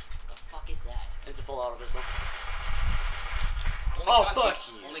 The fuck is that? It's a full auto pistol. Only Oh, cunts fuck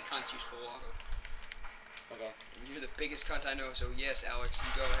use, you. Only cunts use full auto. Okay. And you're the biggest cunt I know, so yes, Alex, you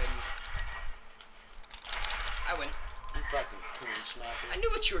go ahead and use it. I win. You fucking coon smacker. I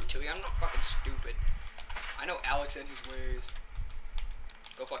knew what you were doing. I'm not fucking stupid. I know Alex and his ways.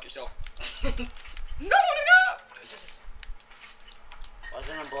 Go fuck yourself. No, nigga! Why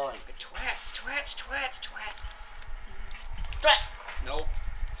isn't it blowing? Twats. Threat! Nope.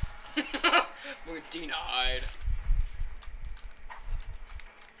 We're denied.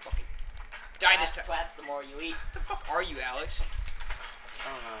 Fucking die this time. Twats, the more you eat. What the fuck are you, Alex? I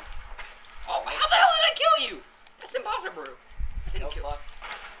don't know. Oh, how the hell did I kill you? That's impossible. I didn't No kill. fucks.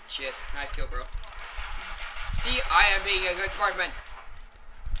 Shit. Nice kill, bro. See, I am being a good marksman.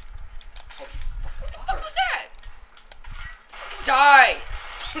 Oh, what the fuck was that? Die!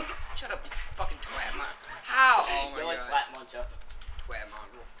 Shut up, you fucking twat, man. How? Oh my Go and god. twat Moncho. Twat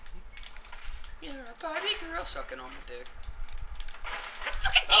mongrel. You're a Barbie girl sucking on my dick.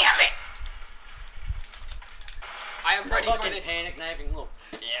 Fucking damn it! I am ready for fucking this. panic knifing little.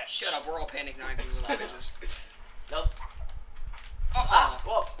 Yeah, shut up. We're all panic knifing, you little bitches. Nope. Ah,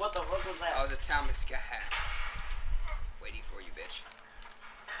 whoa, what the fuck was that? I was atomic sky. Waiting for you, bitch.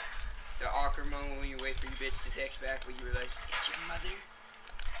 The awkward moment when you wait for your bitch to text back, but you realize it's your mother.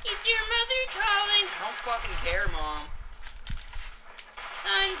 It's your mother calling. I don't fucking care, mom.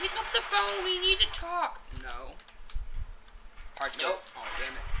 Son, pick up the phone. We need to talk. No. Hard scope. Nope. Oh,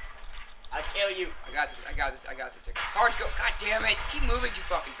 damn it. I kill you. I got this. Hard scope. God damn it. Keep moving too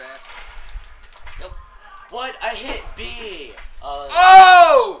fucking fast. Nope. What? I hit B.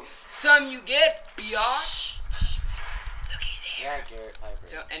 Oh! Some you get, biatch. Looky there. Yeah, Garrett Piper.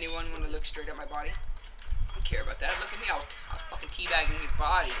 So anyone want to look straight at my body? I don't care about that. Look at me. I was fucking teabagging his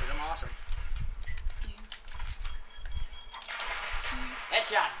body because I'm awesome.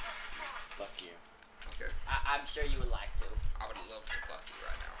 Headshot. Fuck you. Okay. I'm sure you would like to. I would love to fuck you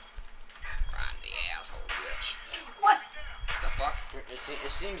right now. Right in the asshole, bitch. What? The fuck?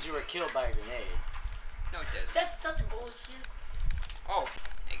 It seems you were killed by a grenade. No, it doesn't. That's such bullshit. Oh,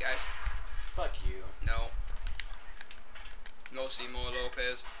 hey guys. Fuck you. No. No, Seymour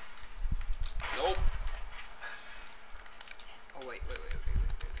Lopez. Nope. Oh, wait. I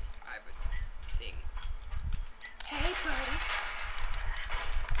have a thing. Hey, buddy.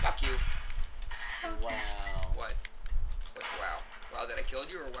 Fuck you. Wow. What? What's wow? Wow that I killed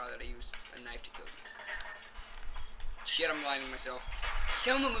you, or wow that I used a knife to kill you? Shit, I'm lying to myself.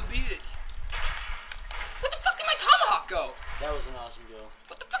 Son of a bitch. What the fuck did my tomahawk go? That was an awesome kill.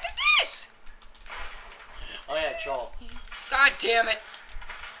 What the fuck is this? Oh yeah, troll. God damn it.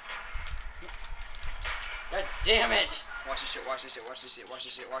 God damn it! Watch this shit right here,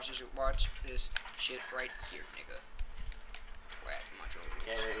 nigga. Twat, much over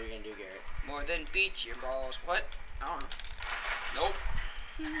Okay, here. what are you gonna do, Garrett? More than beat your balls. What? I don't know. Nope.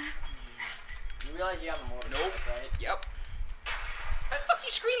 You realize you have a motor, Nope. right? Yep. How the fuck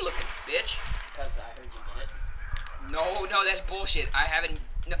you screen looking, bitch? Because I heard you get it. No, that's bullshit. I haven't.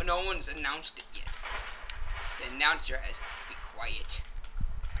 No one's announced it yet. The announcer has to be quiet.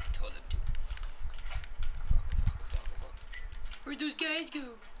 I told him to. Fuck. Where'd those guys go?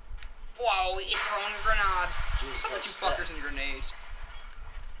 Whoa, he's throwing grenades. Jesus, How about you that's- fuckers and grenades?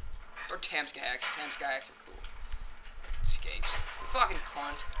 Or Tamskahacks. Tamskahacks are cool. Skanks. You fucking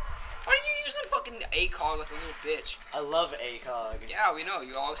cunt. Why are you using fucking ACOG like a little bitch? I love ACOG. Yeah, we know.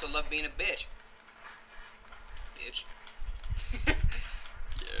 You also love being a bitch. Bitch. Yeah.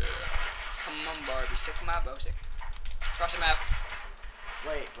 Come on, Barbie. Stick my bow stick. Cross the map.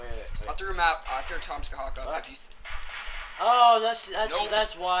 Wait. I threw him out. I threw Tomskahawk up. What? If you Oh, Nope.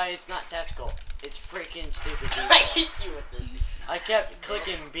 that's why it's not tactical. It's freaking stupid. I hit you with this. I kept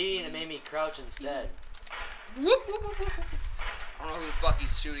clicking B and it made me crouch instead. Whoop, whoop, whoop, whoop. I don't know who the fuck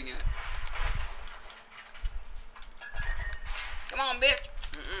he's shooting at. Come on, bitch.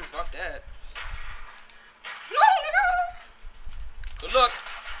 Fuck that. No, nigga. Good luck.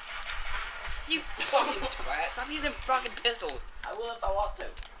 You fucking twat. Stop using fucking pistols. I will if I want to.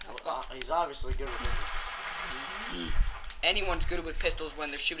 He's obviously good with it. Anyone's good with pistols when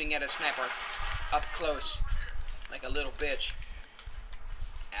they're shooting at a sniper up close. Like a little bitch.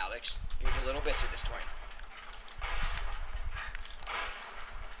 Alex, you're the little bitch at this point.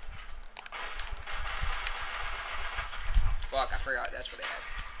 Fuck, I forgot that's what they had.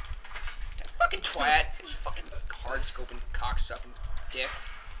 That fucking twat. Fucking hard scoping, cocksucking dick.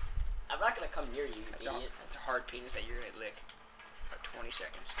 I'm not gonna come near you, That's idiot. a hard penis that you're gonna lick. For 20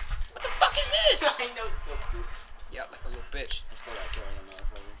 seconds. What the fuck is this? I know so cute. Yeah, like a little bitch. I still got killing him,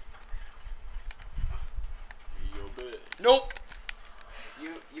 motherfucker. Yo, bitch. Nope.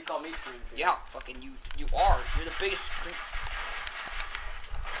 You call me screen face. Yeah, fucking you are. You're the biggest screen.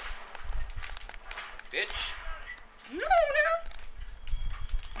 Bitch. No, nigga.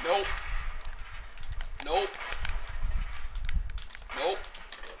 Nope. Nope. Nope.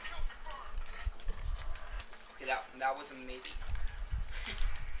 Okay, that was a maybe.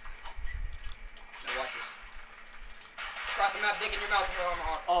 Now watch this. Cross the map, dick in your mouth, or I'm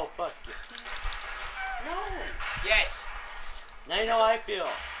hot. Oh, fuck you. No. Yes. Now you know how I feel.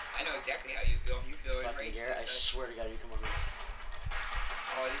 I know exactly how you feel. You feel Fucking enraged. Garrett, I swear to God, you come over here.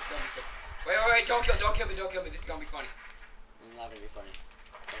 Oh, this is gonna be so. Wait, don't kill me. This is gonna be funny. It's not gonna be funny.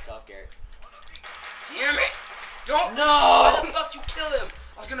 Fuck off, Garrett. Damn it! Don't. No! Why the fuck you kill him?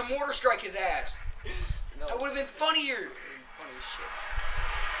 I was gonna mortar strike his ass. No. That would have been funnier. Funny as shit.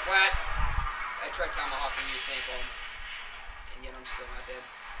 What? I tried tomahawking you, thank him. And yet I'm still not dead.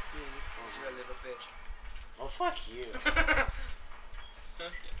 Because you're a little bitch. Oh, fuck you.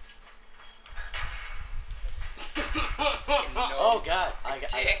 Oh, God.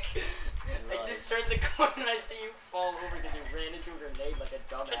 Dick. I just turned the corner and I see you fall over because you ran into a grenade like a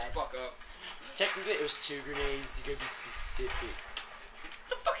Shut the dumbass. fuck up. Technically, it was 2 grenades to go be specific.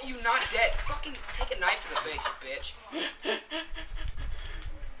 The fuck are you not dead? Fucking take a knife to the face, you bitch.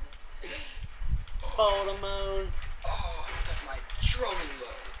 Photomone. Oh, you touched my trolling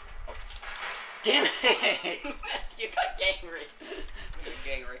load. Damn it! You got gang raped. I'm gonna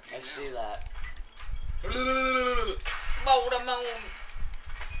gang rape you I see that. Baltimore.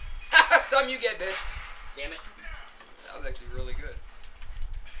 Some you get, bitch. Damn it. That was actually really good.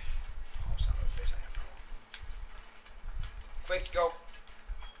 Oh, son of a bitch, I have no. Quick scope.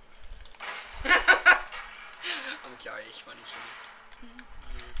 I'm sorry, it's funny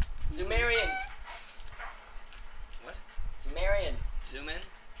shit. Sumerians. What? Sumerian. Zoom in?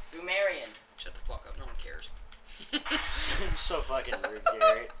 Sumerian. Shut the fuck up, no one cares. So fucking rude,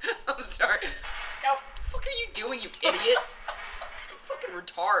 Garrett. I'm sorry. Now, what the fuck are you doing, you idiot? You fucking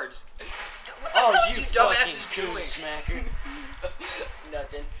retards. What the hell are You dumbasses fucking coon doing? smacker.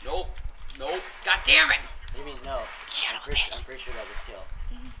 Nothing. Nope. Nope. God damn it! What do you mean, no? I'm pretty sure that was kill.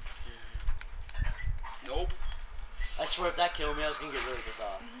 Nope. I swear if that killed me, I was gonna get really pissed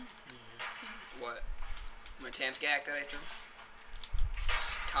off. What? My Tamskak that I threw?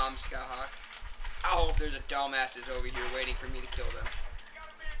 Tom Skyhawk. I hope there's a dumbasses over here waiting for me to kill them.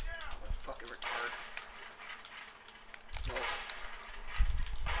 What a fucking retard. Nope.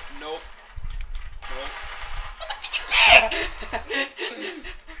 Nope. Nope.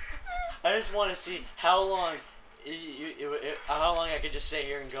 I just want to see how long, how long I could just sit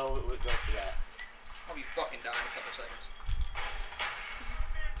here and go for that. I'll be fucking dying in a couple seconds.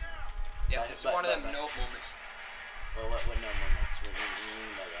 Yeah, this is one of them nope moments. Well, what no moments? What do you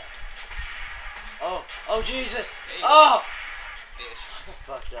mean by that? Oh Jesus! Hey, Oh! bitch. I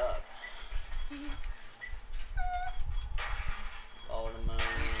fucked up. Oh, the moon.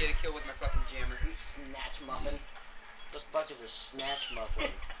 I'm gonna get a kill with my fucking jammer. You snatch muffin. The fuck is a snatch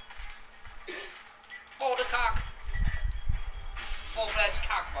muffin? Hold the cock. Full-fledged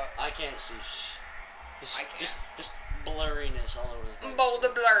cock butt. I can't see. I can't. Just blurriness all over the place. Bowl the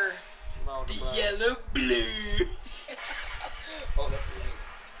blur. Bowl the blur. Yellow blue. Oh, that's really.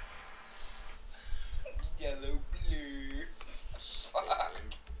 Yellow blue. Fuck.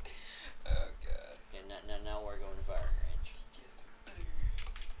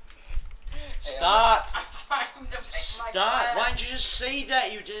 just say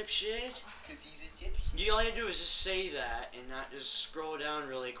that, you dipshit. You all you do is just say that and not just scroll down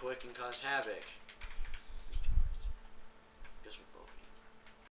really quick and cause havoc. Guess we're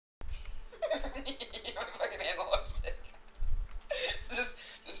broken. Your fucking analog stick. Just.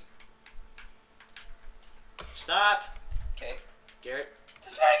 Stop! Okay. Garrett.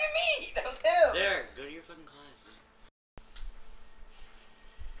 That's not even me! That was him! There, go to your fucking classes.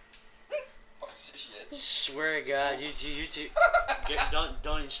 What's this shit? Swear to God, you two.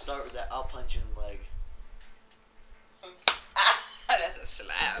 Don't even start with that. I'll punch you in the leg. That's a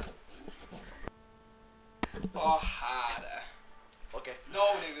slap. Oh, harder. Okay.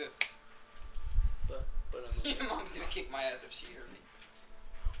 No, nigga. But Your mom's gonna kick my ass if she heard me.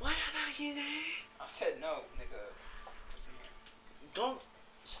 What about you there? I said no, nigga. What's in here? Don't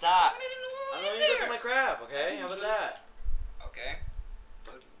stop. I didn't know I'm what was gonna in go there. through my crap, okay? How about that? Okay.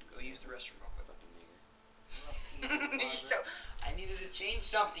 Go use the restroom real quick. I needed to change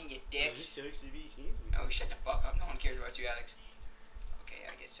something, you dicks. Oh, shut the fuck up. No one cares about you, Alex. Okay,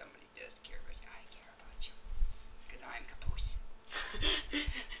 I guess somebody does care about you. I care about you. Because I'm Caboose.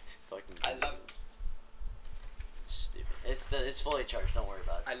 Fucking. I love. Stupid. It's fully charged. Don't worry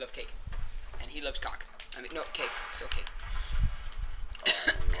about it. I love cake. And he loves cock. I mean, no, cake. Still cake. Oh,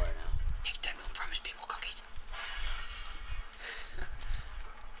 I know you are now. Next time we'll promise people cookies.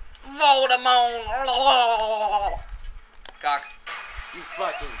 Voldemort! Cock. You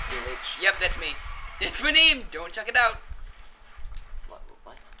fucking bitch. Yep, that's me. That's my name. Don't check it out. What?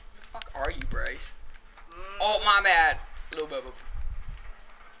 Who the fuck are you, Bryce? Oh, my bad. Little bubba.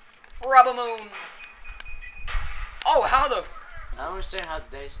 Rubber moon. Oh, how the... I don't understand how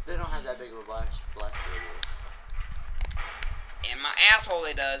they don't have that big of a black radius. In my asshole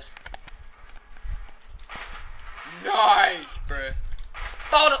it does. Nice, bruh.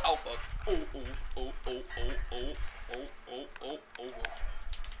 Oh, fuck. Oh.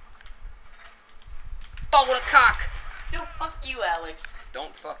 Roll the cock. No, fuck you, Alex.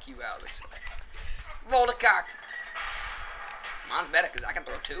 Don't fuck you, Alex. Roll the cock. Mine's better because I can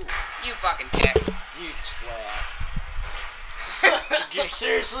throw two. You fucking dick. You twat.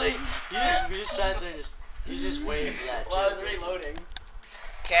 Seriously? You just sat there and you just waited for that. Well, I was reloading.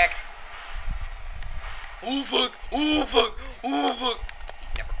 Keck. Oh fuck. He's never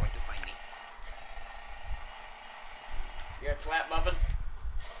going to find me. You're a twat muffin.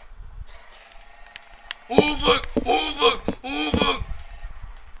 Oh fuck. You're a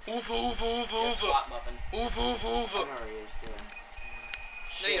twat muffin. I know where he is too.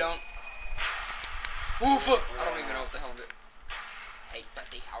 No, you don't. I don't even know what the hell I'm doing. Hey,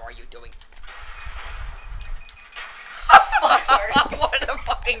 buddy, how are you doing? What a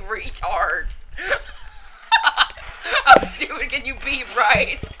fucking retard. I'm stupid, can you be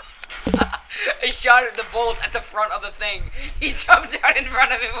right? I shot at the bolt at the front of the thing. He jumped out in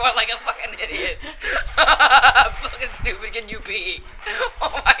front of him like a fucking idiot. Fucking stupid, can you be?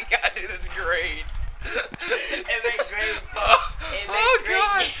 Oh my god, dude, that's great. It made great.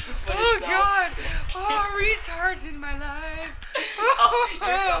 Oh god. Oh, retards in my life. Oh, you're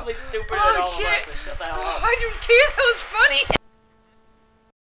probably stupider than all of us, shit. so shut the hell up. I don't care, that was funny.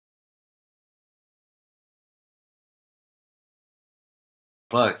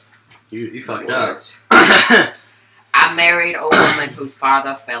 Fuck. You fucked up. I married a woman whose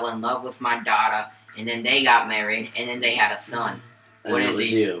father fell in love with my daughter, and then they got married, and then they had a son. What is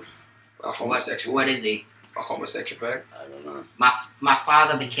he? You. A homosexual. What is he? A homosexual fact. I don't know. My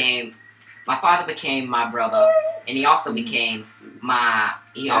father became my brother, and he also became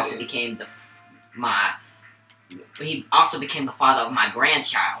he also became the father of my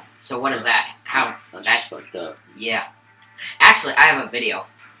grandchild. So what is that? How That's that? fucked up. Yeah. Actually, I have a video.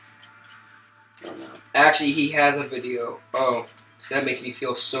 I don't know. Actually, he has a video. Oh, so that makes me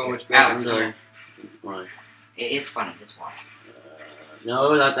feel so much better. Alex, come here. Why? It's funny. Just watch.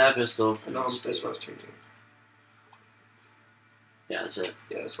 No, not that pistol. No, this one's too new. Yeah, that's it.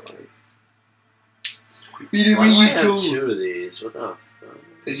 Yeah, that's what I mean. Why do I have two of these? What the fuck?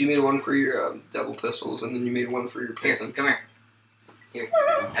 Because you made one for your double pistols, and then you made one for your Here, piston. come here. Here,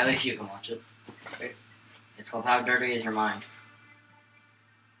 at least you can watch it. Okay. It's called How Dirty Is Your Mind?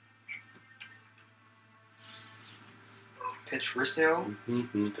 Petristo?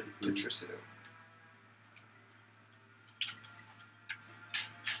 Mm-hmm. Petristo.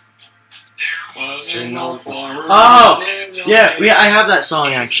 Oh! Yeah, I have that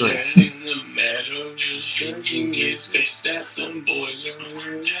song actually. In the meadow, just shaking his fist at some boys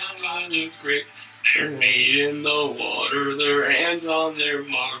over down by the creek. Their feet in the water, their hands on their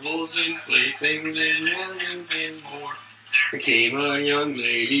marbles and playthings and nothing pays more became a young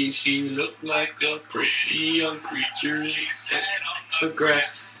lady. She looked like a pretty young creature. She sat on the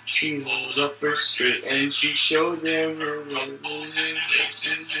grass. She rolled up her skirt and she showed them her roses and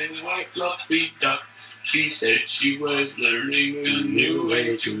dresses and white fluffy duck. She said she was learning a new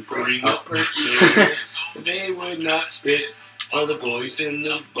way to bring up her children. They would not spit. All the boys in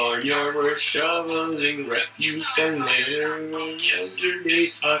the barnyard were shoveling refuse and litter on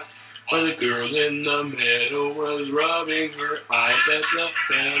yesterday's hut. While the girl in the meadow was rubbing her eyes at the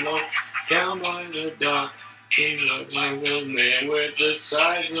fellow down by the dock. He looked like a man with a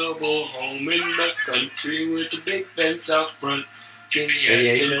sizable home in the country with a big fence out front. Then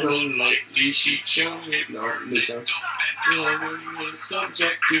yes, and politely she'd show it. No,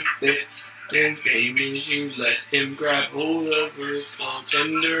 subject to fit. And maybe she let him grab hold of her small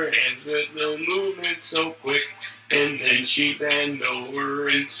tender hands with no movement so quick. And then she bend over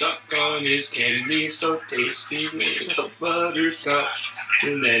and suck on his candy so tasty made of butterscotch.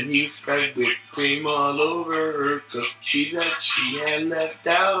 And then he spread whipped cream all over her cookies that she had left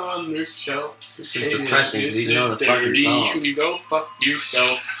out on the shelf. This is depressing. You know the fucking song. You can go fuck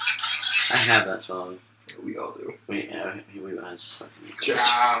yourself. I have that song. We all do. Wait, that's fucking.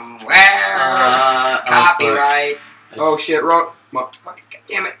 Somewhere. Copyright. Oh shit, wrong. Fucking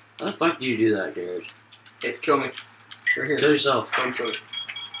damn it. How the fuck do you do that, Garrett? Hey, kill me. You're here. Kill yourself. Come kill me.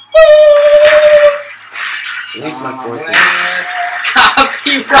 This is my fourth one.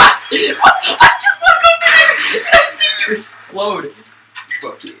 Copyright. I just look over there and I see you explode.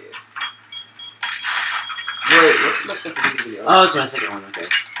 Fuck yeah. Wait, what's my sensitivity video? Oh, it's my second one, okay.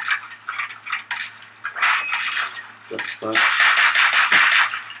 What the fuck?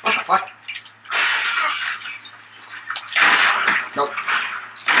 What the fuck? Nope.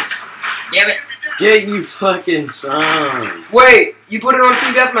 Damn it. Get you fucking son. Wait, you put it on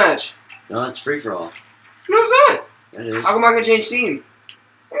Team Deathmatch. No, it's free for all. No, it's not. That is. How come I can change team?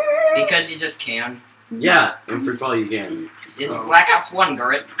 Because you just can. Yeah, in free for all you can. This is Black Ops 1,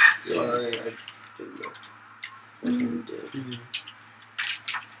 Garrett. Sorry, I didn't know. You did.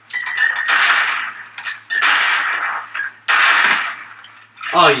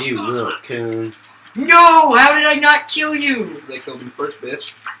 Oh, you little coon. No! How did I not kill you? They killed him first,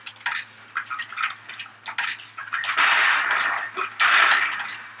 bitch.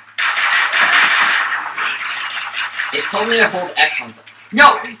 It told me to hold X on something.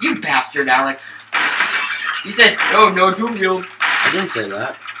 No! You bastard, Alex. You said, oh, no, too real. I didn't say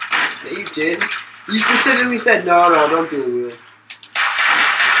that. Yeah, you did. You specifically said, no, don't do it, Will.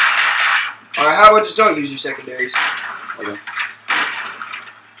 Alright, how about just don't use your secondaries? Okay.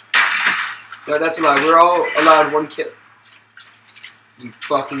 No, that's a lie. We're all allowed one kill. You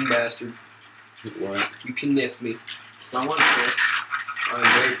fucking bastard. What? You can niff me. Someone's pissed. I'm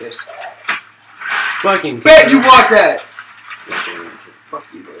very pissed. Fucking. Bet you watched that! Fuck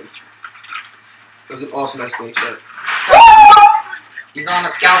you, man. That was an awesome explanation. He's on a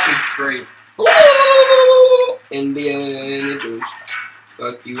scalping spree. Indiana Jones.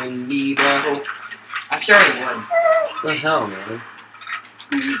 Fuck you and me, bro. I'm sure he would. What the hell, man?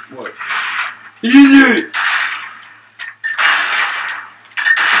 What? You did it!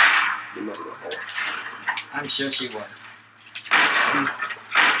 You mother of a hole. I'm sure she was.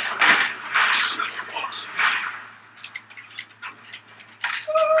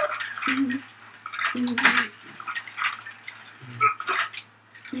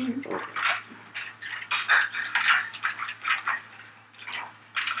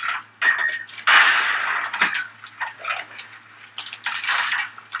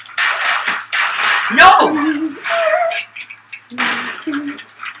 No!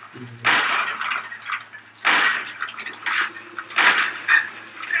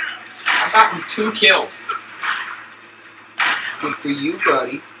 I've gotten 2 kills. Good for you,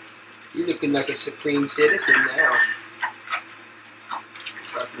 buddy. You're looking like a supreme citizen now.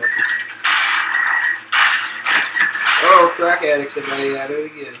 Oh, crack addicts have made at it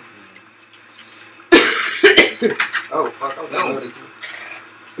again. Oh, fuck, I was reloading.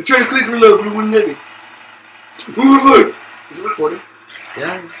 I'm trying to quick reload, but it wouldn't let me. What? Is it recording?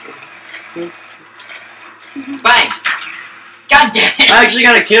 Yeah. Bang! God damn it! I actually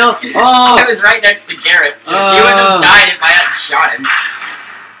got a kill. Oh! I was right next to Garrett. You wouldn't have died if I hadn't shot him.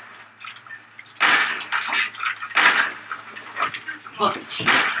 Fucking shit.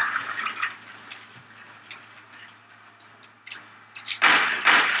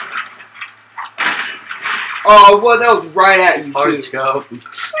 Oh, well, that was right at you, Hard too. scope.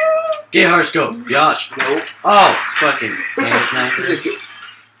 Get hard scope, Josh. Nope. Oh, fucking damn it, He's a good.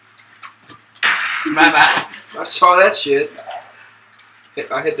 Bye-bye. I saw that shit.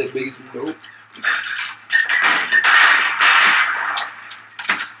 I hit the biggest nope.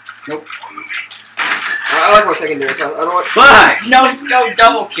 Nope. I like my secondary class. I don't like. Fuck! No scope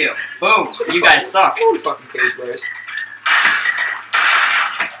double kill. Boom. You guys suck. Holy fucking cage players.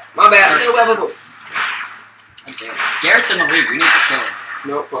 My bad. Okay. Garrett's in the lead. We need to kill him.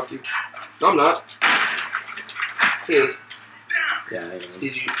 No, fuck you. No, I'm not. He is. Yeah, I am.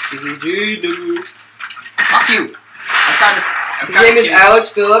 CCG, dude. Fuck you. I'm trying to. His name is Alex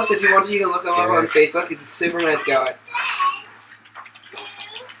Phillips. If you want to, you can look him up on Facebook. He's a super nice guy.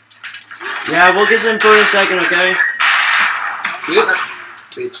 Yeah, we'll get some food in a second, okay?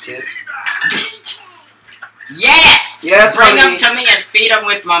 Bitch tits. Yes! Yes, Bring honey. them to me and feed them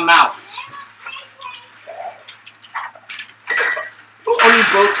with my mouth. On you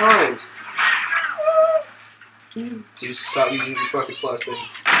both times. Just stop using your fucking flashbang.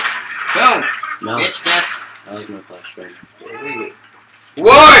 Boom. No, Bitch tits. I like my flashbang.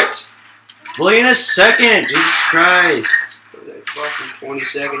 What? Wait in a second, Jesus Christ. That fucking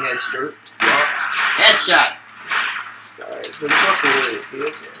 20-second head stroke. Headshot. Alright, who the fuck's it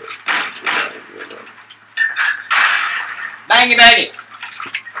really? Bang it, bang it.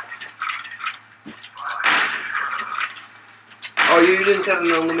 Oh, you didn't set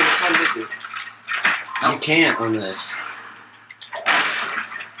an unlimited time, did you? You can't on this.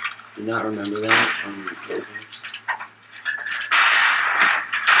 Do you not remember that?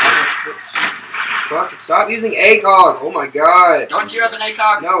 Fuck, stop using ACOG. Oh my god. Don't you have an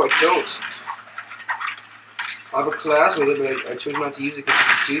ACOG? No, I don't. I have a class with it, but I chose not to use it because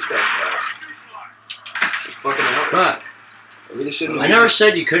it's a douchebag class. It's fucking out. But I really shouldn't. I never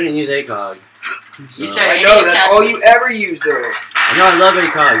said you couldn't use ACOG. You So- said I any know, that's all attachment. you ever use, though. I know I love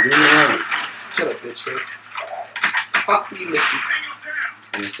ACOG. Leave me alone. Shut up, bitch face. Fuck you, Misty.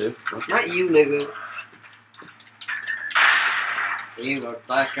 Me too. What? Not you, nigga. You look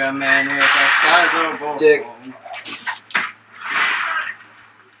like a man with a sizable Dick. bone.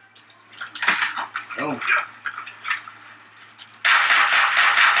 Boom.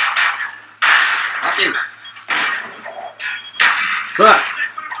 Fuck you. Fuck!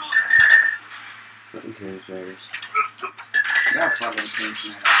 Fucking tennis riders. You're a fucking king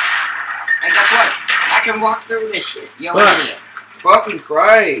smash. And guess what? I can walk through this shit. Yo, Fuck. idiot. Fucking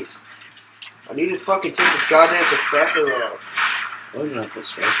Christ. I need to fucking take this goddamn suppressor off. What did I put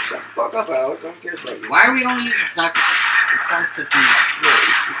special? Shut the fuck up, Alex. I don't care about you. Why are we only using snipers? It's starting to piss me off. No,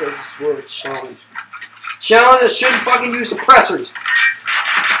 it's because it's sort of challenge. Challenge that shouldn't fucking use suppressors.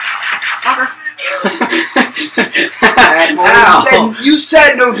 Fucker. Asshole. You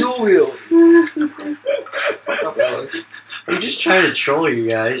said no dual wheel. Fuck up, Alex. I'm just trying to troll you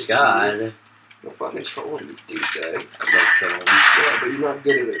guys. God. No fucking trolling, you douchebag. I love trolling. Yeah, but you're not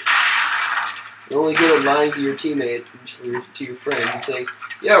good at it. You're only good at lying to your teammate, to your friends, and saying,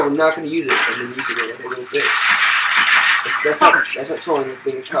 "Yeah, we're not going to use it," and then using it like a little bitch. That's not trolling. That's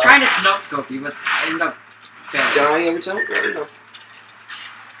being a I'm child. trying to no scope you, but I end up failing. Dying every time. Yeah, you know.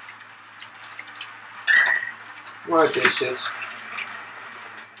 Right, bitch tits.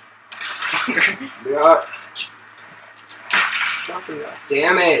 Yeah. Fucking god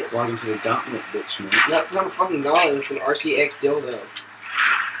damn it! Welcome to the gauntlet, bitch, man. That's not a fucking gauntlet. It's an RCX dildo.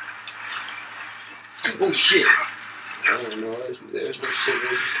 Oh shit. I don't know. There's no shit.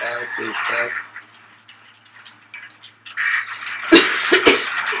 There's just Alex being attacked.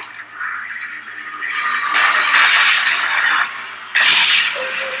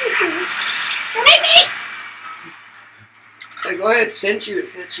 Hey, go ahead. Send your.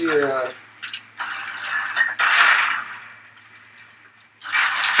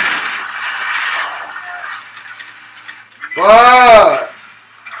 Fuck!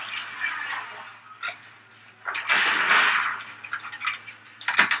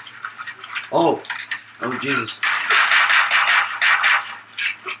 Oh. Oh Jesus.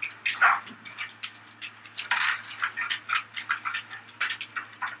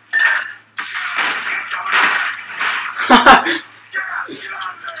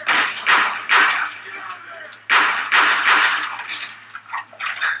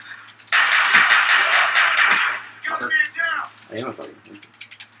 I am a fucking thing.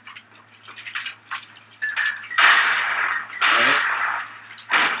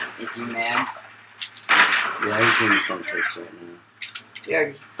 Is you mad? Yeah, he's in the front place right now. Yeah,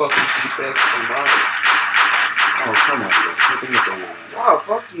 he's fucking douchebag from bottom. Oh, come on, bro. Flipping this over. Oh,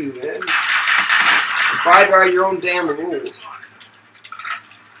 fuck you, man. Abide by your own damn rules.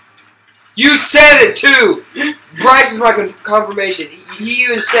 You said it too! Bryce is my confirmation. He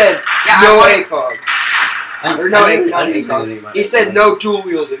even said Yeah, no I ACOG. I Or no, didn't not say anything ACOG. about He that. said no dual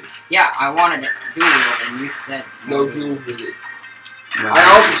wielding. Yeah, I wanted it dual wield, and you said No dual wielding. No. I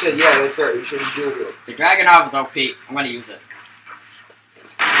also said, yeah, that's right, we shouldn't dual wield. The Dragonov is OP. I'm gonna use it.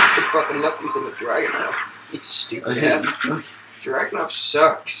 The Good fucking luck using the Dragunov. You stupid ass. Dragunov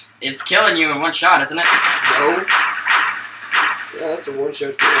sucks. It's killing you in one shot, isn't it? No. Yeah, that's a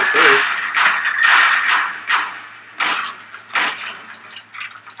one-shot kill right there.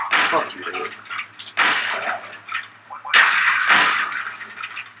 Fuck you, dude.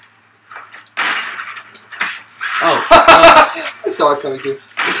 Oh. I saw it coming too.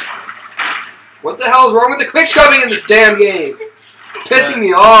 What the hell is wrong with the quick scrubbing in this damn game? Pissing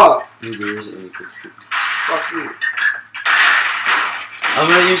me off. Fuck you. I'm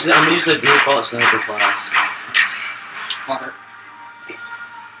gonna use the default sniper class. Fucker.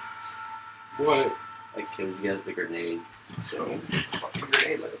 What? I killed you with the grenade. So, fucking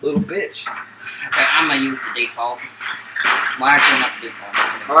grenade like a little bitch. Okay, I'm gonna use the default. Well, actually, not the default.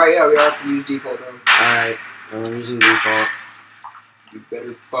 Alright, yeah, we have to use default now. Alright, I'm using default. You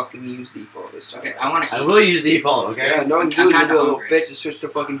better fucking use default this time. Okay, I will use default, okay? Yeah, no one I'm do it, you'll be a kinda little hungry. bitch and switch to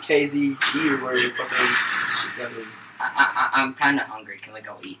fucking KZG or whatever the fucking piece of shit gun is. I'm kind of hungry. Can we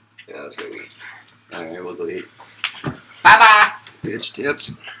go eat? Yeah, let's go eat. Alright, we'll go eat. Bye-bye. Bitch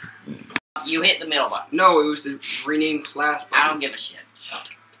tits. You hit the middle button. No, it was the rename class button. I don't give a shit. Shut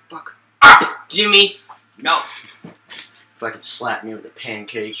Fuck. up, Jimmy. No. Fucking slap me with a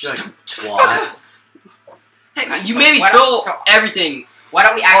pancake. You're like a twat. Hey, you made me What spill else? everything. What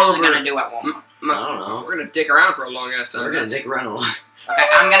are we actually over. gonna do at Walmart? I don't know. We're gonna dick around for a long ass time. We're gonna dick around a lot. Okay,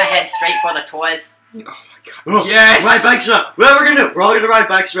 I'm gonna head straight for the toys. Oh my god. Oh, Yes! Ride bikes around. What we're gonna do? We're all gonna ride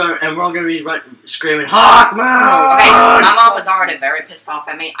bikes around, and we're all gonna be screaming, Hawkman! Okay, my mom was already very pissed off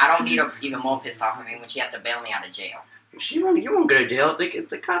at me. I don't need her even more pissed off at me when she has to bail me out of jail. You won't go to jail. If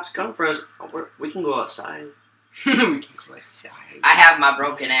the cops come for us, we can go outside. We can go outside. I have my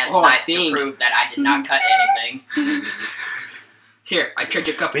broken ass knife to thanks. prove that I did not cut anything. Here, I tried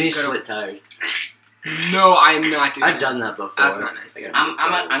to cup. We need slit tires. No, I am not doing I've that. done that before. That's not nice.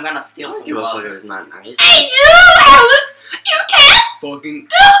 I'm gonna steal some You gloves. motherfucker is not nice. Hey, you, Alex! You can't Fucking. do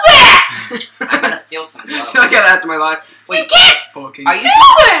that! I'm gonna steal some gloves. Okay, that's my line. Wait, you can't Fucking. Are you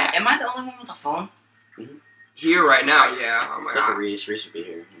that? Am I the only one with a phone? Here right now? Yeah. Oh my Except for god. Reese would be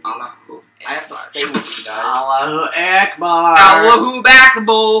here. Allahu. I have to stay with you guys. Allahu Akbar. Allahu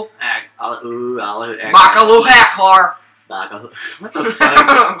Akbar. Allahu Akbar. Bakalu Akbar. Bakahu. What the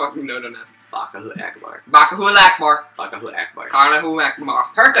fuck? Fucking no. Bakahu Akbar. Bakahu Akbar. Bakahu Akbar. Kanahu Akbar.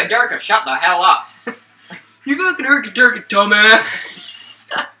 Herka Durka, shut the hell up. You fucking herka-durka, dumbass.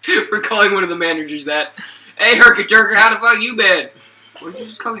 We're calling one of the managers that. Hey, herka-durka, how the fuck you been? What did you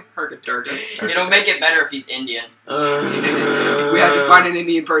just call me? Herka-durka. It'll make it better if he's Indian. We have to find an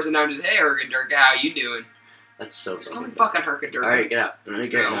Indian person now. Just, hey, herka-durka, how you doing? That's so Just call me fucking. fucking herka-durka. Alright, get out.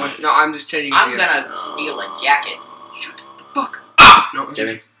 Get out. No, I'm just changing. I'm gonna steal a jacket. Shut the fuck up! No,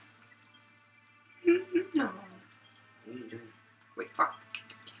 Jimmy. No. Wait, fuck.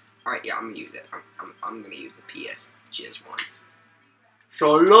 Alright, yeah, I'm gonna use it. I'm gonna use the PS Jizz one.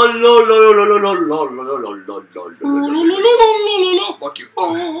 Fuck you.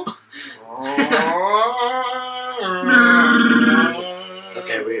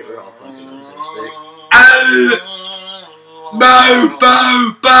 Okay, we're all fucking autistic. Bow,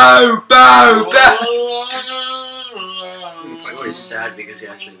 bow, bow, bow, bow. It's always sad because he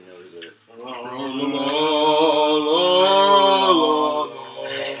actually knows it.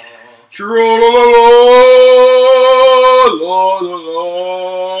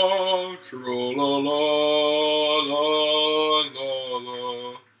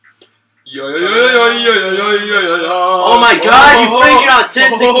 Oh my god, you freaking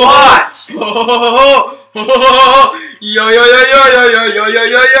autistic twats!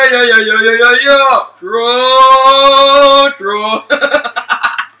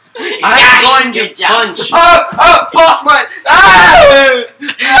 I'm going to punch. Boss fight!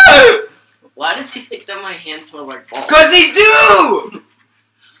 Why does he think that my hand smells like balls? Cause they do!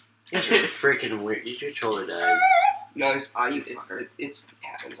 You guys are freaking weird. Your controller died. No, it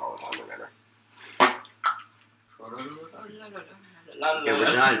happens all the time, remember? Okay,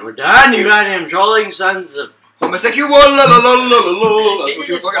 we're done. We're done, you goddamn trolling sons of. Homosexual, la la la la la la. That's This what is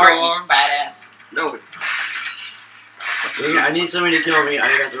you just fucking fart, are. you fat ass. No. I need somebody to kill me.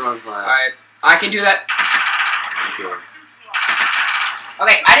 I got the wrong class. Alright, I can do that. Okay.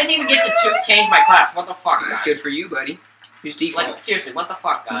 Okay, I didn't even get to change my class. What the fuck, That's guys? good for you, buddy. Use default. Like, seriously, what the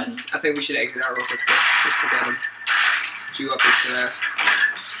fuck, guys? I think we should exit out real quick, though, just to let him chew up his class.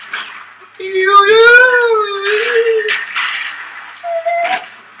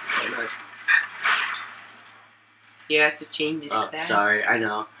 Oh, nice. He has to change his Oh, class. sorry. I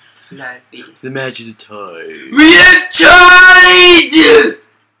know. Fluffy. The match is tied. We have tried!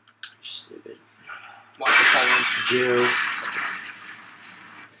 Stupid. Watch the poem. Jew.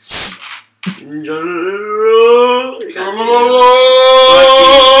 Gonna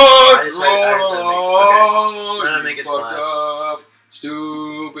make it splash.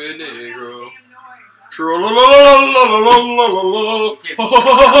 Stupid Negro.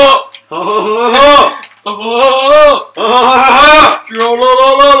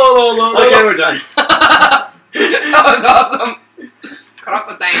 Okay, we're done. That was awesome. Cut off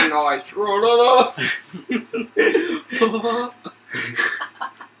the dang noise.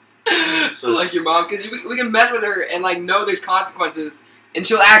 Like your mom, because we can mess with her and like know there's consequences, and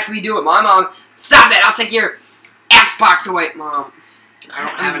she'll actually do it. My mom, stop that! I'll take your Xbox away, Mom. I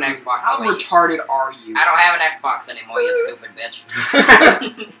don't have an Xbox. How retarded are you? I don't have an Xbox anymore, you stupid bitch.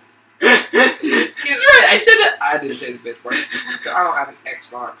 He's right. I said it. I didn't say the bitch part. So I don't have an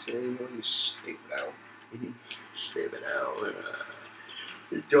Xbox anymore. You stupid out. Stupid out.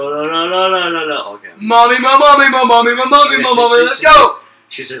 No. Okay. Mommy, my mommy, my mommy, my mommy, my mommy. Let's go.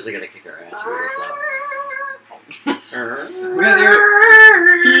 She's seriously gonna kick our ass.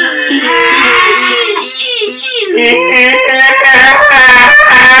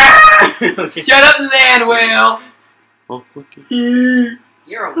 Shut up, land whale. Oh, fuck you.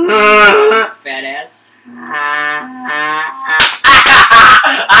 You're a weird fat ass.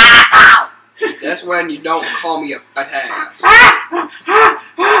 That's when you don't call me a fat ass.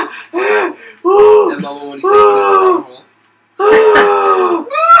 That moment when he says no.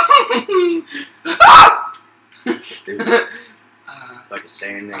 Stupid. Fucking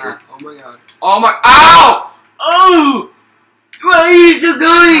saying nigga. Oh my god. Oh my. Ow! Oh! Why are you still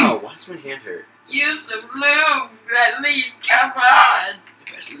going? Oh, why does my hand hurt? Use some lube, at least. Come on. The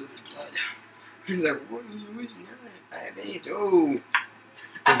best lube is blood. He's like, what are you using? I have AIDS. Oh.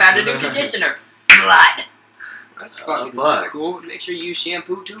 I found a new conditioner. Blood. That's fucking fuck. cool. Make sure you use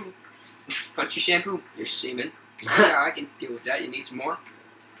shampoo too. What's your shampoo? Your semen. Yeah, I can deal with that. You need some more?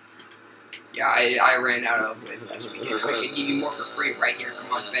 Yeah, I ran out of it last weekend. I can give you more for free right here.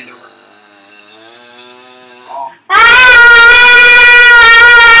 Come on, bend over. Oh.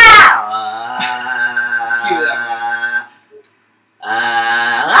 Skew that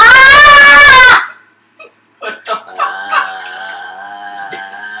What the fuck?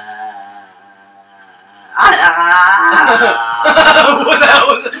 What the hell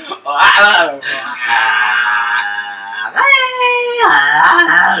was it?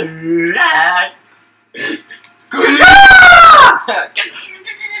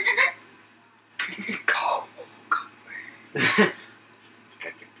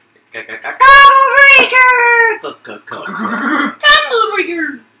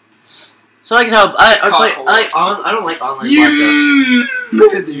 So like how I don't like online podcasts.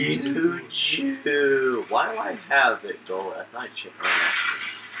 Why do I have it go? I thought I checked on that.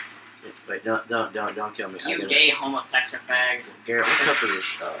 Wait, don't kill me. You gay homosexual fag. Garrett, what's up with your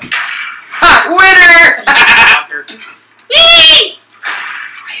stuff? Winner! I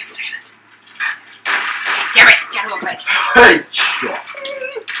am silent. Damn it, son of a bitch. Headshot.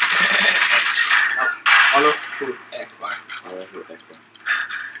 Hello? Xbox.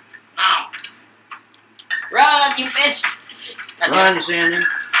 Oh. Run, you bitch! Run, Sandy.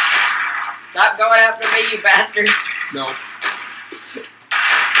 Stop going after me, you bastards! No.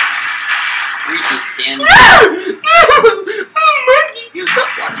 Greasy Sandy.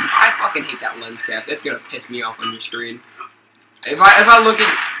 I fucking hate that lens cap. That's gonna piss me off on your screen. If I look at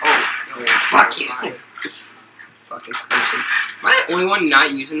oh Fuck you. Fucking person. Am I the only one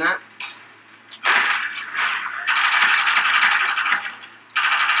not using that?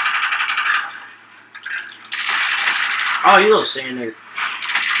 Oh, you little sander. Your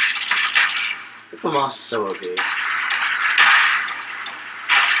FAMAS is so OP.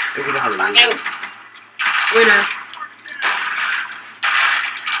 Look at how Fuck to you. Winner.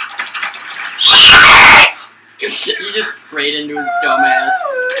 You just sprayed into his dumbass.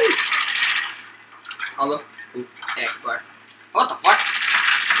 Hello? Ooh, X-bar. What the fuck?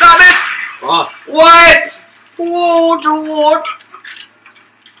 Stop it! Oh, What? What?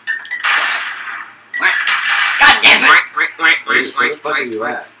 God damn it! where the fuck are you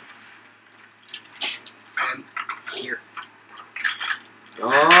at? I'm here.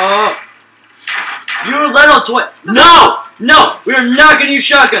 Oh! You little twit! No! No! We're not gonna use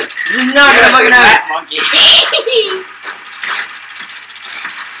shotgun! This is not gonna fucking happen! monkey.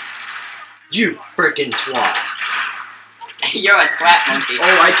 You freaking twat! You're a twat monkey.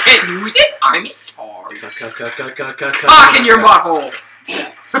 Oh, I can't use it? I'm sorry. Fuck Fuck in your butthole!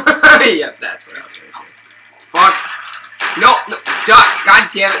 Yep, that's what I was gonna say. Fuck. No, duck. God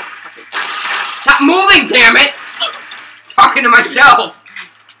damn it. Stop moving, damn it! Talking to myself.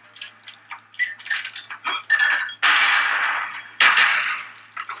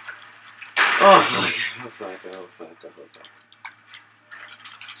 Oh fuck. Oh fuck. Oh fuck. Oh fuck.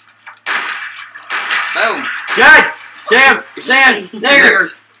 Boom. God damn! Sand!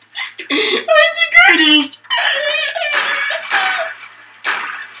 Niggers!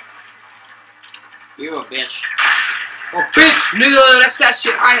 You a bitch. Oh, bitch! Nigga, that's that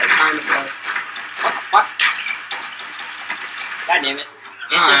shit I had time to play. What the fuck? God damn it.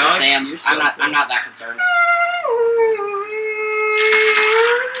 It's just a Sam. You're so I'm not that concerned.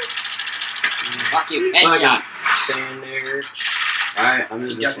 Fuck you. Headshot. Sand nigger. Alright, I'm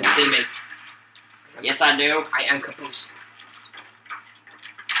He just. doesn't see me. Yes, I do. I am composed.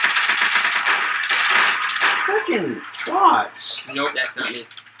 Fucking twats. Nope, that's not me.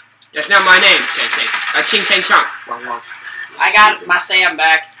 That's not my name. Ching Ching. Ching Ching Chong. Wrong, wrong. I got my Sam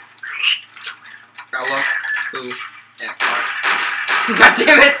back. Hello. Who? Akbar. God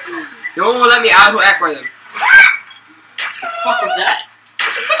damn it! No one will let me out who Akbar them. The fuck was that?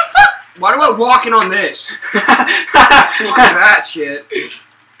 Why do I walk in on this? Fuck that shit.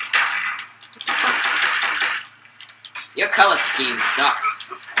 Your color scheme sucks.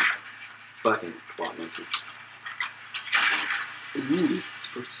 Fucking twat monkey. Ooh, it's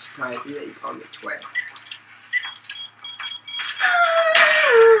supposed to surprise me that you call me a twat.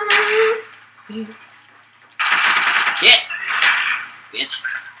 Shit. Bitch.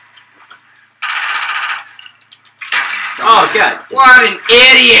 Oh god. What an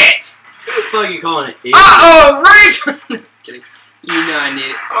idiot! What the fuck are you calling it? Idiot? Uh-oh, retard! Kidding. You know I need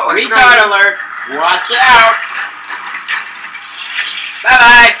it. Oh, Retard alert. Watch out.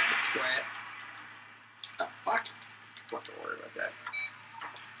 Bye-bye. Twat. The fuck? Fuck, don't worry about that.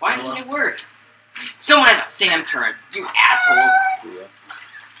 Why didn't it work? Someone has a Sam turret. You assholes. Yeah.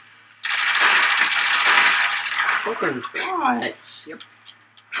 Fucking twats. Yep.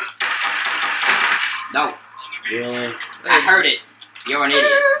 No. Really? I heard it. You're an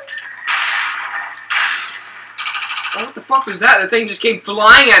idiot. Oh, what the fuck was that? The thing just came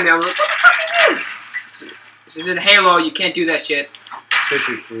flying at me. I was like, what the fuck is this? This isn't Halo. You can't do that shit.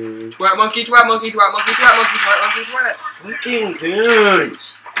 Fishy coons. Twat monkey, twat monkey, twat monkey, twat monkey, twat monkey, twat. Fucking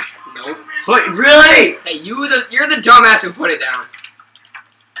coons. Nope. Fuck, really? Hey, you're the dumbass who put it down.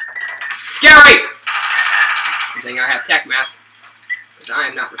 Scary! Good thing I have tech mask. Because I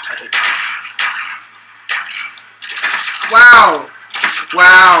am not retarded. Wow.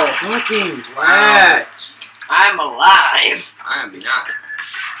 Wow. Fucking twats. I'm alive. I am not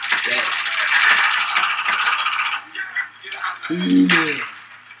dead.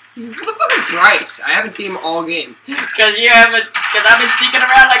 What the fuck is Bryce? I haven't seen him all game. Because you haven't. Because I've been sneaking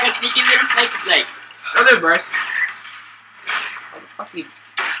around like a sneaky little snake. Oh, there's Bryce. How the fuck did he...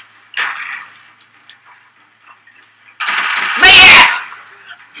 My ass!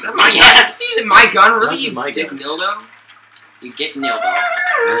 Is that my Yes! gun? Using my gun? Really, This is you my dick gun. dildo? You dick nildo.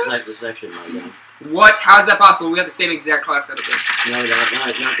 This is actually my gun. What? How is that possible? We have the same exact class setup then. No,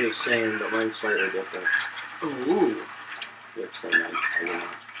 not the same, but mine's slightly different. Ooh. Looks so nice. I don't know.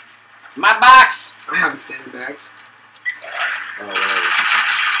 My box. I don't have extended bags. Oh, whatever.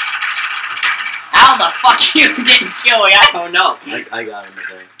 How the fuck you didn't kill me? I don't know. I got him, I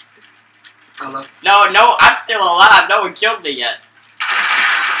think. Hello? No, I'm still alive. No one killed me yet.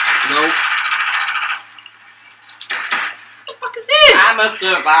 Nope. What the fuck is this? I'm a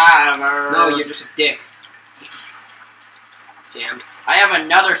survivor. No, you're just a dick. Jammed. I have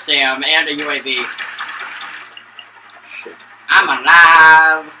another Sam and a UAV. Shit. I'm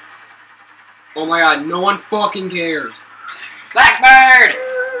alive. Oh my god, no one fucking cares. Blackbird.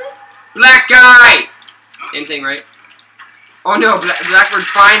 Black guy! Same thing, right? Oh no, Blackbird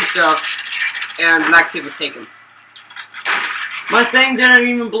finds stuff, and black people take them. My thing didn't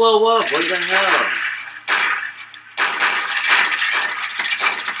even blow up. What the hell?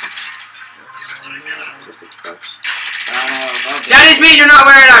 Just it sucks. That is me, you're not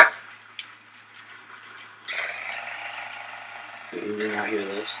wearing it! You did not hear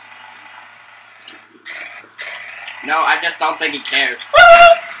this. No, I just don't think he cares.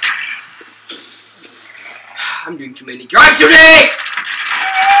 I'm doing too many drives today!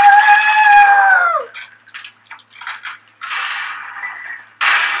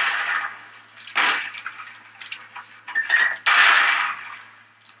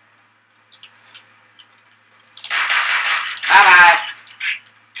 Bye-bye.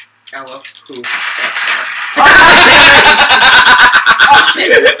 Hello. Who? Oh,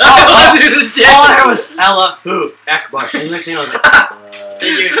 shit. All I heard was Ella, who, Akbar. And the next thing I was like,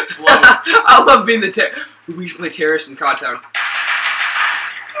 Then you explode. I love being the we should play terrorist in Codtown.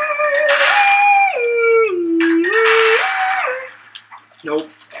 Nope.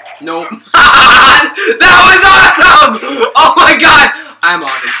 Nope. That was awesome! Oh my god! I'm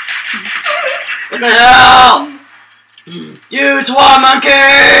awesome. What the hell? You twat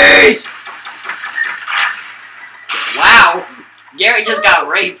monkeys! Wow. Gary just got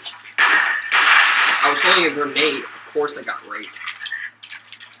raped. I was holding a grenade. Of course I got raped.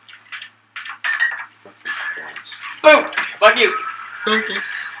 Boom! Fuck you. Okay.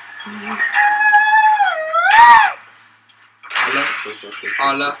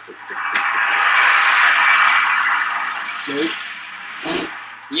 Holla. Nope.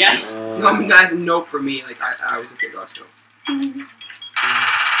 Yes. No, I mean, that's a nope for me. Like, I was a big ass nope.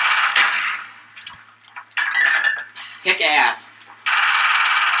 Kick ass.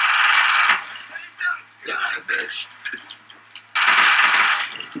 Die, bitch.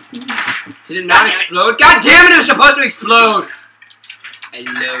 Did it not explode? God damn it, it was supposed to explode! I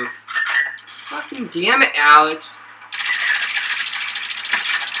love. Fucking damn it, Alex.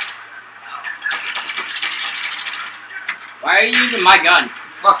 Why are you using my gun?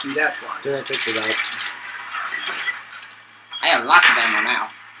 Fuck you, that's why. Did I pick it up? I have lots of ammo now.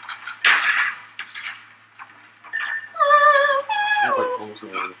 I have like almost no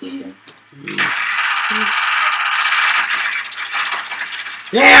ammo.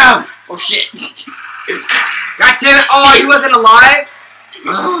 Damn! Oh shit. God damn it! Oh, he wasn't alive?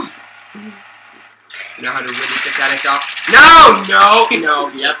 Oh. You know how to really piss Alex off? No! No! No,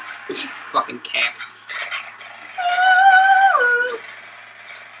 yep. Fucking cack.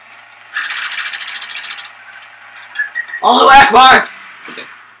 Allahu Akbar! Okay.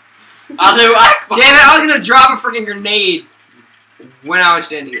 Allahu Akbar! Damn it, I was gonna drop a freaking grenade when I was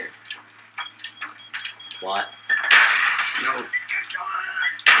standing there. What? No.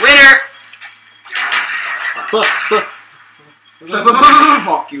 Winner!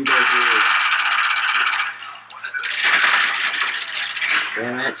 Fuck you, baby.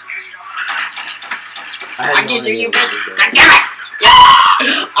 Damn it. I get you, you bitch. God damn it!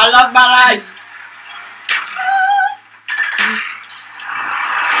 I love my life.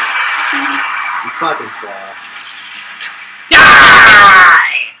 You fucking twat.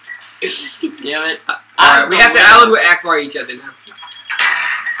 Die! Damn it. Alright, we have to Allahu Akbar each other now.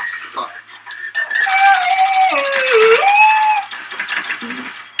 Fuck.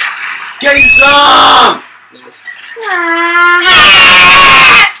 Get some! Nice.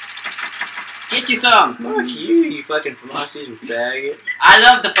 Get you some. Fuck you fucking FAMAS using faggot. I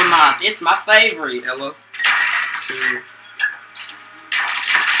love the FAMAS. It's my favorite. Hello.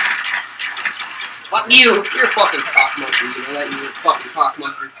 Fuck you. You're a fucking cock monkey, you know that? You're a fucking cock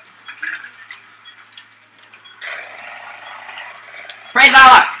monkey. Praise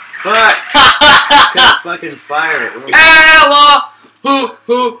Allah. Fuck! Can't fucking fire it. Allah!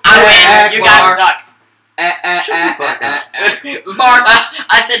 Who? I win. You guys suck. Shut the fuck up. Before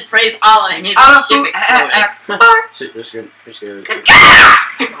I said praise Allah and his ship exploded. Shit, just go.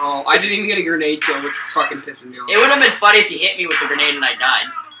 Oh, I didn't even get a grenade kill, which is fucking pissing me off. It would have been funny if you hit me with the grenade and I died.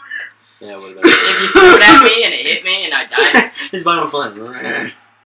 Yeah, what about If you threw it at me and it hit me and I died. His bottom flame.